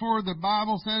stand before, the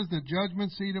Bible says, the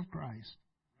judgment seat of Christ.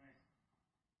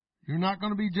 You're not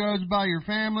going to be judged by your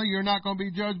family. You're not going to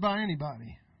be judged by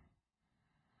anybody.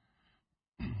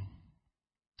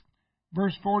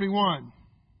 Verse 41.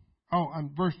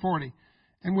 Verse 40.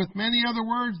 And with many other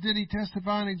words did he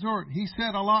testify and exhort. He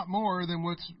said a lot more than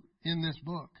what's in this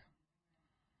book.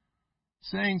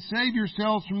 Saying, save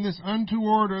yourselves from this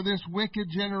untoward or this wicked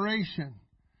generation.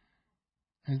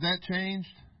 Has that changed?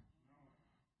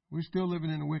 We're still living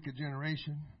in a wicked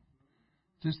generation.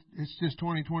 It's just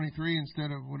 2023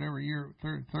 instead of whatever year,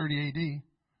 30 AD.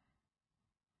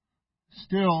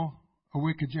 Still a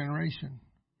wicked generation.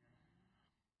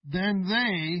 Then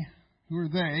they, who are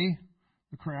they,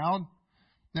 the crowd,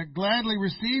 that gladly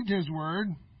received his word,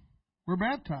 were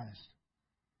baptized.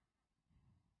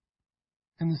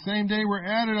 And the same day were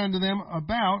added unto them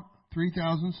about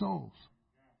 3,000 souls.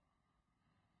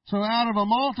 So out of a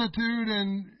multitude,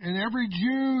 and every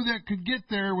Jew that could get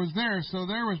there was there, so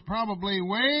there was probably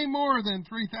way more than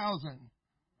 3,000.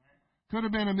 Could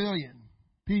have been 1 million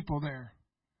people there.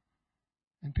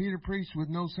 And Peter preached with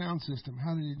no sound system.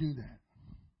 How did he do that?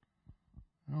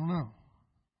 I don't know.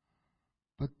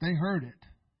 But they heard it.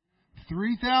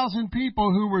 3,000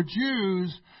 people who were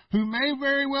Jews, who may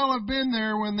very well have been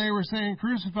there when they were saying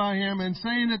crucify him and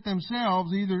saying it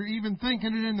themselves, either even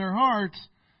thinking it in their hearts,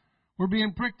 were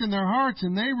being pricked in their hearts,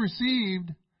 and they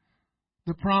received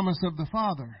the promise of the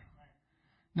Father.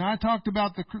 Now I talked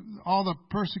about all the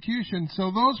persecution.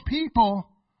 So those people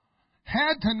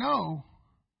had to know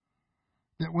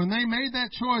that when they made that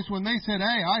choice, when they said,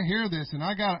 hey, I hear this and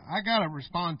I got to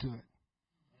respond to it.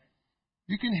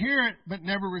 You can hear it but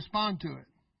never respond to it.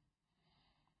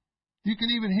 You can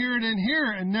even hear it in here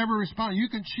and never respond. You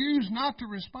can choose not to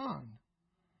respond.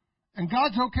 And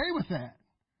God's okay with that.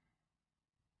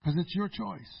 Because it's your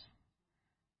choice.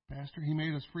 Pastor, He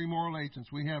made us free moral agents.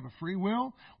 We have a free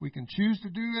will. We can choose to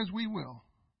do as we will.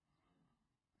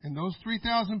 And those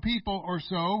 3,000 people or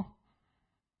so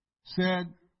said,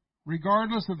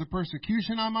 regardless of the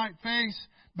persecution I might face,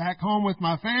 back home with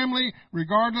my family,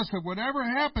 regardless of whatever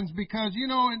happens, because, you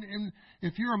know,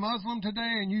 if you're a Muslim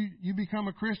today and you become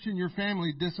a Christian, your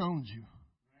family disowns you.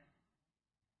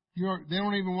 They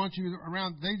don't even want you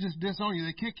around. They just disown you.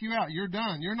 They kick you out. You're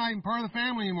done. You're not even part of the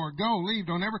family anymore. Go, leave.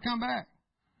 Don't ever come back.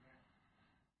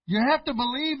 You have to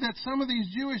believe that some of these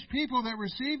Jewish people that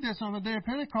received this on the day of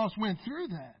Pentecost went through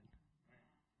that.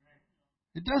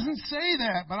 It doesn't say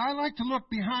that, but I like to look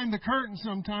behind the curtain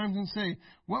sometimes and say,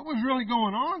 what was really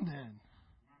going on then?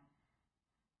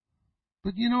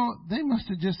 But you know, they must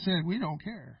have just said, we don't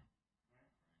care.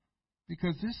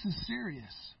 Because this is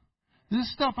serious.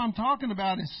 This stuff I'm talking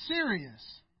about is serious.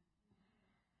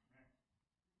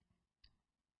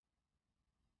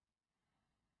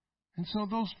 And so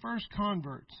those first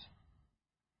converts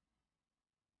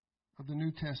of the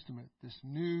New Testament, this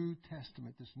new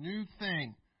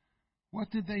thing, what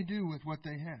did they do with what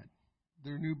they had?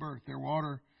 Their new birth, their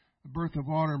water, the birth of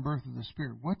water and birth of the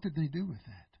Spirit. What did they do with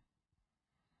that?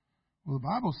 Well, the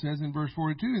Bible says in verse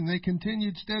 42, and they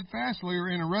continued steadfastly or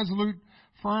in a resolute,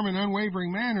 firm, and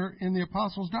unwavering manner in the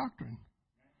apostles' doctrine.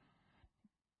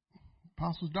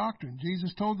 Apostles' doctrine.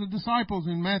 Jesus told the disciples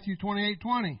in Matthew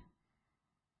 28:20,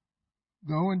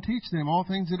 go and teach them all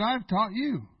things that I've taught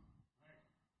you.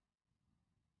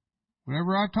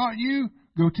 Whatever I've taught you,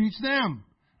 go teach them.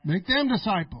 Make them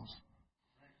disciples.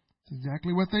 That's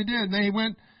exactly what they did. They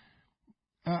went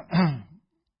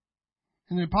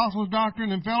in the apostles'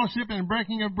 doctrine and fellowship and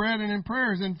breaking of bread and in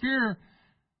prayers, and fear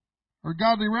or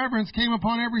godly reverence came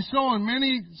upon every soul, and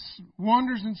many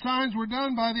wonders and signs were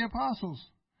done by the apostles.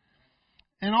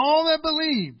 And all that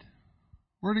believed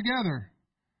were together.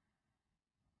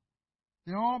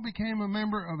 They all became a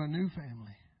member of a new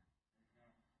family.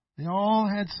 They all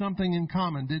had something in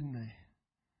common, didn't they?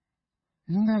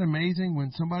 Isn't that amazing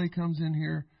when somebody comes in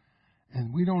here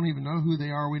and we don't even know who they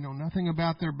are, we know nothing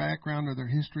about their background or their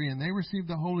history, and they receive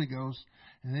the Holy Ghost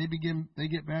and they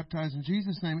get baptized in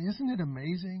Jesus' name? Isn't it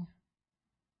amazing?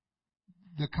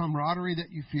 The camaraderie that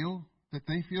you feel, that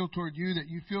they feel toward you, that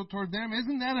you feel toward them.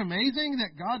 Isn't that amazing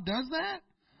that God does that?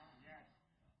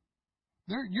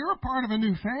 You're a part of a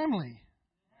new family.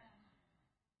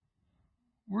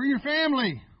 We're your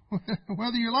family,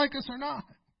 whether you like us or not.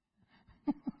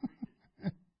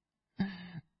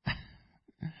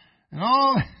 And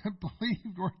all that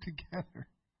believed were together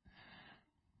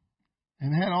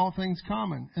and had all things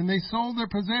common. And they sold their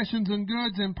possessions and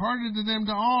goods and parted to them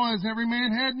to all as every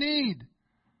man had need.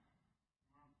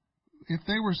 If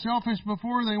they were selfish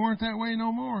before, they weren't that way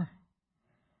no more.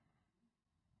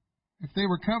 If they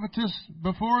were covetous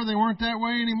before, they weren't that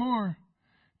way anymore.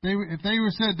 If they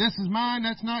were said, this is mine,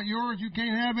 that's not yours, you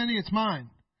can't have any, it's mine.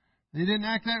 They didn't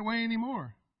act that way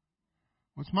anymore.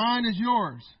 What's mine is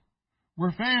yours.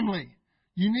 We're family.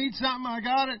 You need something, I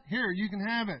got it. Here, you can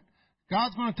have it.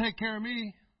 God's going to take care of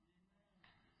me.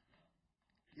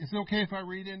 Is it okay if I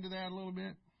read into that a little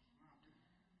bit?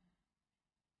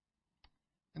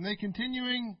 And they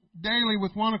continuing daily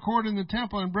with one accord in the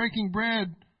temple and breaking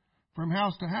bread from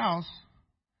house to house,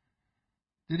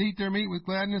 did eat their meat with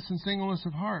gladness and singleness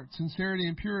of heart, sincerity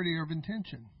and purity of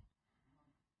intention.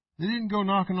 They didn't go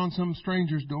knocking on some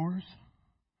stranger's doors.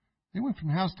 They went from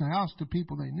house to house to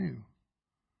people they knew.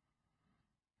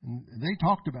 And they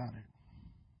talked about it.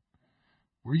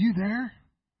 Were you there?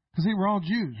 Because they were all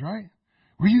Jews, right?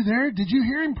 Were you there? Did you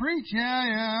hear him preach? Yeah,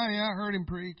 I heard him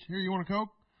preach. Here, you want a Coke?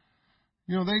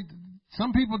 You know,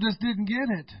 some people just didn't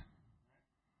get it.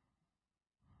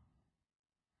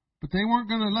 But they weren't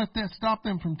going to let that stop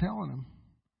them from telling them.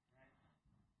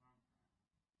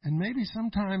 And maybe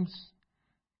sometimes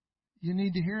you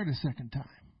need to hear it a second time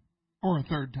or a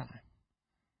third time.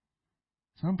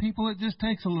 Some people it just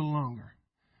takes a little longer.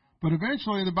 But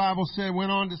eventually the Bible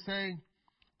went on to say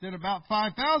that about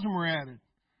 5,000 were added.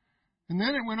 And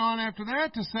then it went on after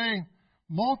that to say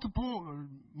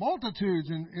multitudes,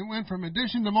 and it went from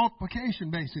addition to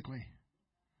multiplication basically.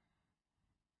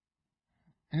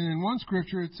 And in one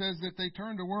scripture it says that they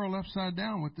turned the world upside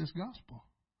down with this gospel.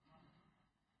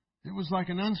 It was like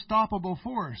an unstoppable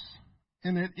force.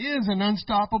 And it is an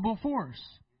unstoppable force.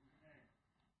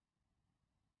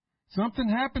 Something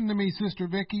happened to me, Sister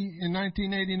Vicki, in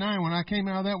 1989 when I came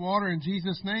out of that water in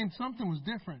Jesus' name. Something was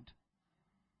different.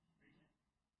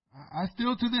 I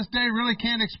still to this day really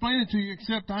can't explain it to you,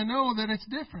 except I know that it's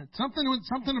different.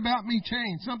 Something about me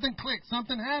changed. Something clicked.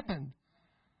 Something happened.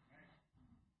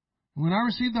 When I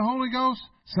received the Holy Ghost,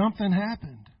 something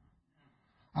happened.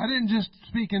 I didn't just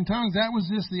speak in tongues. That was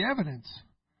just the evidence.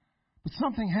 But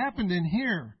something happened in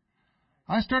here.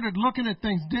 I started looking at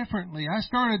things differently. I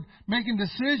started making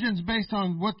decisions based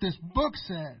on what this book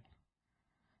said.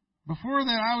 Before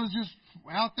that, I was just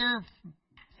out there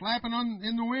flapping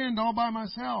in the wind all by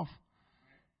myself.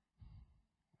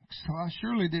 So I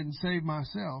surely didn't save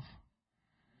myself.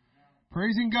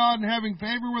 Praising God and having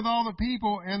favor with all the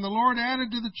people, and the Lord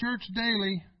added to the church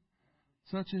daily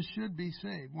such as should be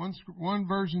saved. One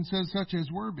version says such as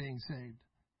were being saved.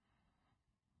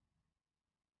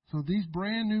 So these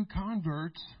brand new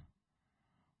converts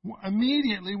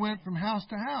immediately went from house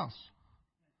to house,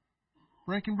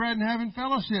 breaking bread and having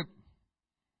fellowship.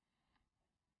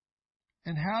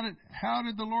 And how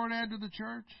did the Lord add to the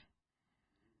church?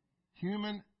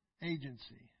 Human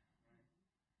agency.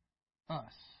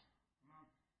 Us.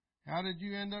 How did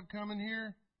you end up coming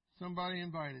here? Somebody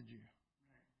invited you.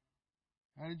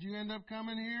 How did you end up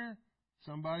coming here?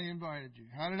 Somebody invited you.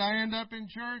 How did I end up in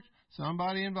church?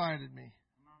 Somebody invited me.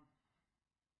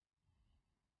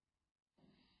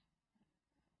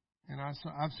 And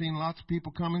I've seen lots of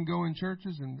people come and go in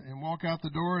churches and walk out the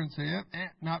door and say,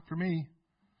 not for me.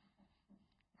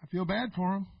 I feel bad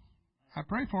for them. I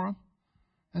pray for them.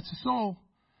 That's a soul.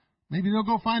 Maybe they'll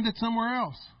go find it somewhere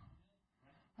else.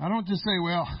 I don't just say,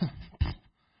 well,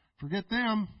 forget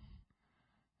them.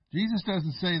 Jesus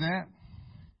doesn't say that.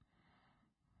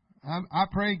 I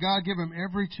pray God give them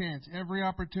every chance, every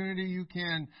opportunity you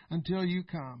can until you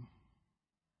come.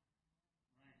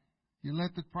 You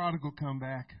let the prodigal come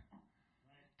back.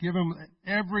 Give them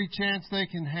every chance they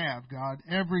can have, God.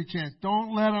 Every chance.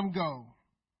 Don't let them go.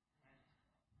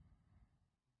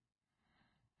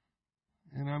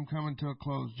 And I'm coming to a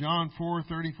close. John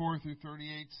 4:34 through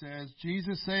 38 says,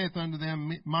 Jesus saith unto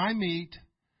them, My meat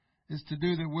is to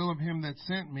do the will of him that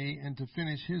sent me, and to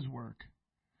finish his work.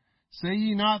 Say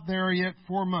ye not, there are yet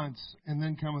 4 months, and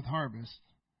then cometh harvest.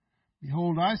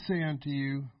 Behold, I say unto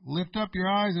you, lift up your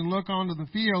eyes and look unto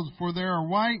the fields, for they are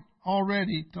white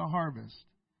already to harvest.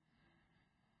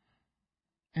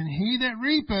 And he that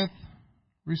reapeth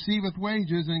receiveth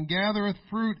wages, and gathereth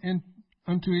fruit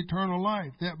unto eternal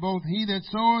life, that both he that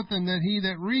soweth and that he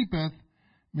that reapeth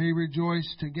may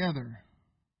rejoice together.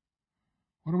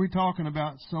 What are we talking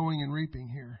about, sowing and reaping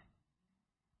here?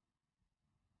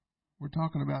 We're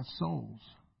talking about souls.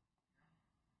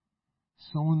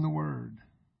 Sowing the word.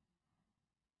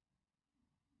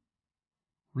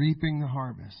 Reaping the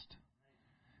harvest.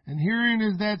 And herein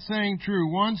is that saying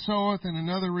true, one soweth and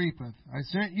another reapeth. I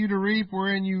sent you to reap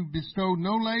wherein you bestowed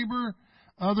no labor,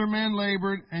 other men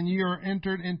labored, and ye are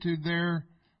entered into their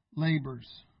labors.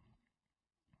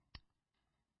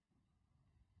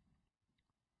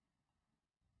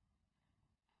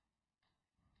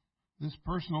 This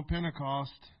personal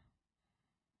Pentecost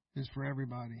is for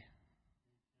everybody.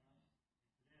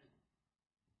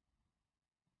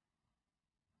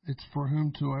 It's for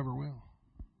whomsoever will.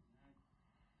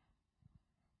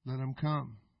 Let them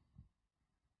come.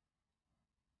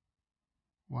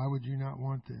 Why would you not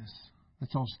want this?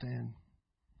 Let's all stand.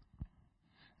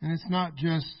 And it's not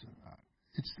just,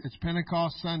 it's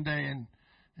Pentecost Sunday, and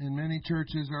many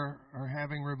churches are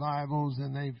having revivals,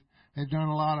 and they've done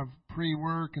a lot of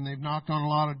pre-work, and they've knocked on a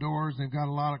lot of doors. They've got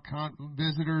a lot of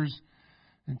visitors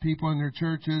and people in their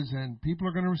churches, and people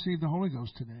are going to receive the Holy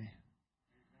Ghost today.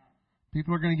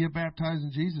 People are going to get baptized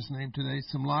in Jesus' name today.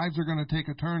 Some lives are going to take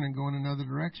a turn and go in another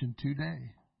direction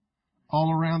today.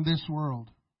 All around this world.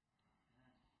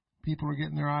 People are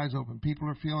getting their eyes open. People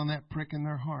are feeling that prick in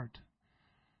their heart.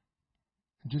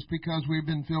 And just because we've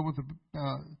been filled with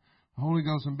the Holy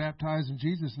Ghost and baptized in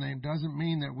Jesus' name doesn't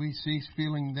mean that we cease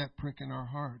feeling that prick in our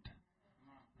heart.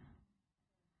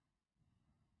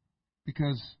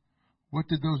 Because what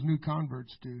did those new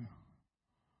converts do?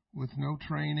 With no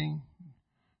training,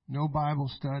 no Bible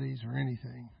studies or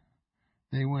anything,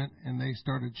 they went and they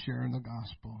started sharing the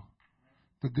gospel.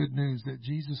 The good news that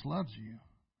Jesus loves you.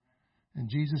 And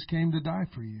Jesus came to die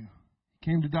for you. He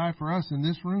came to die for us in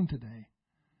this room today.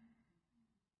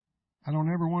 I don't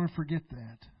ever want to forget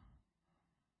that.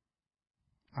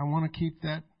 I want to keep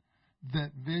that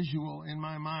visual in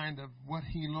my mind of what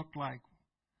he looked like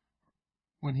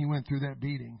when he went through that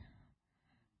beating.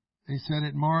 They said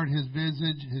it marred his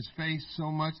visage, his face so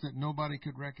much that nobody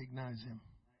could recognize him.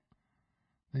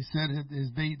 They said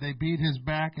they beat his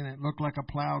back and it looked like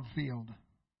a plowed field.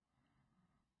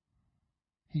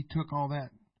 He took all that,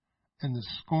 and the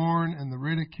scorn and the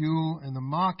ridicule and the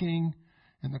mocking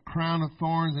and the crown of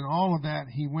thorns and all of that.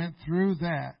 He went through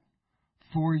that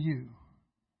for you,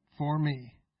 for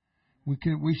me.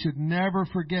 We should never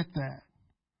forget that.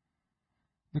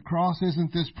 The cross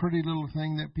isn't this pretty little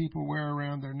thing that people wear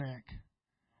around their neck.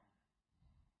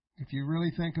 If you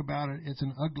really think about it, it's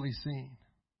an ugly scene.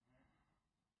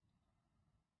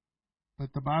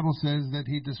 But the Bible says that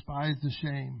he despised the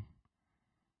shame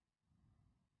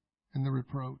and the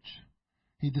reproach.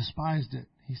 He despised it.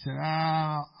 He said,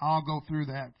 I'll go through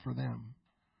that for them.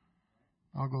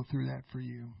 I'll go through that for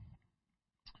you.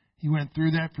 He went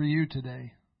through that for you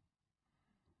today.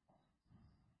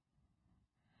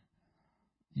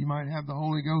 You might have the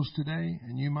Holy Ghost today,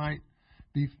 and you might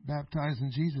be baptized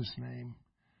in Jesus' name,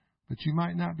 but you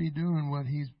might not be doing what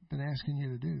he's been asking you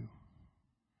to do.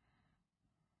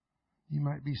 You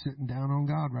might be sitting down on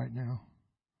God right now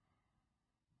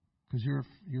because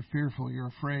you're fearful, you're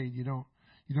afraid, you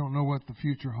don't know what the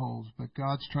future holds, but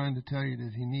God's trying to tell you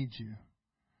that he needs you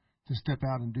to step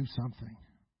out and do something.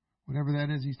 Whatever that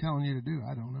is he's telling you to do,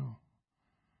 I don't know.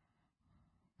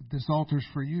 But this altar's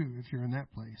for you if you're in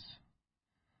that place.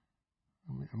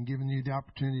 I'm giving you the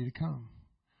opportunity to come.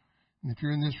 And if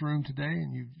you're in this room today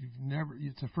and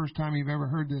it's the first time you've ever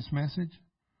heard this message,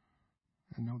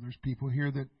 I know there's people here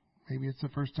that maybe it's the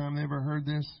first time they ever heard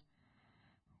this.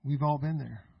 We've all been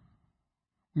there.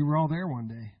 We were all there one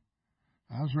day.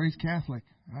 I was raised Catholic.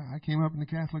 I came up in the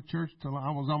Catholic Church till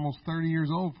I was almost 30 years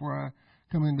old before I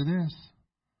come into this.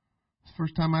 It's the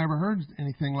first time I ever heard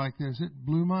anything like this. It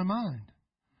blew my mind.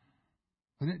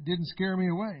 But it didn't scare me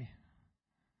away.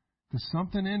 Because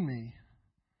something in me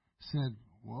said,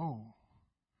 whoa,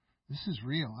 this is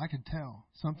real. I could tell.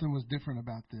 Something was different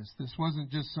about this. This wasn't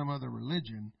just some other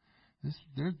religion.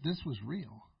 This was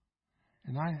real.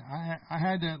 And I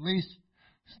had to at least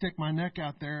stick my neck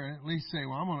out there and at least say,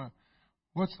 well,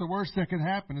 what's the worst that could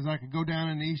happen is I could go down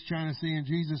in the East China Sea in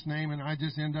Jesus' name and I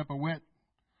just end up a wet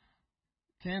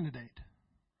candidate.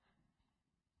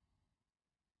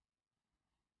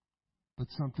 But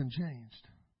something changed.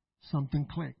 Something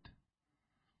clicked.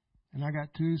 And I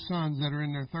got two sons that are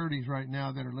in their 30s right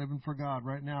now that are living for God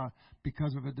right now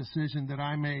because of a decision that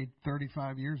I made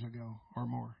 35 years ago or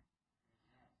more.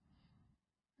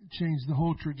 It changed the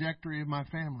whole trajectory of my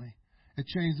family. It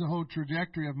changed the whole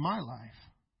trajectory of my life.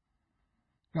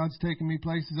 God's taken me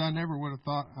places I never would have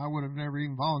thought I would have never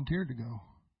even volunteered to go.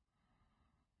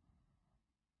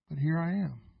 But here I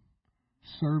am,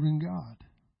 serving God.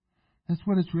 That's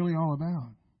what it's really all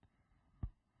about.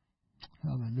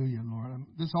 Hallelujah, Lord.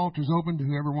 This altar's open to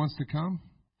whoever wants to come.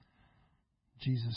 Jesus.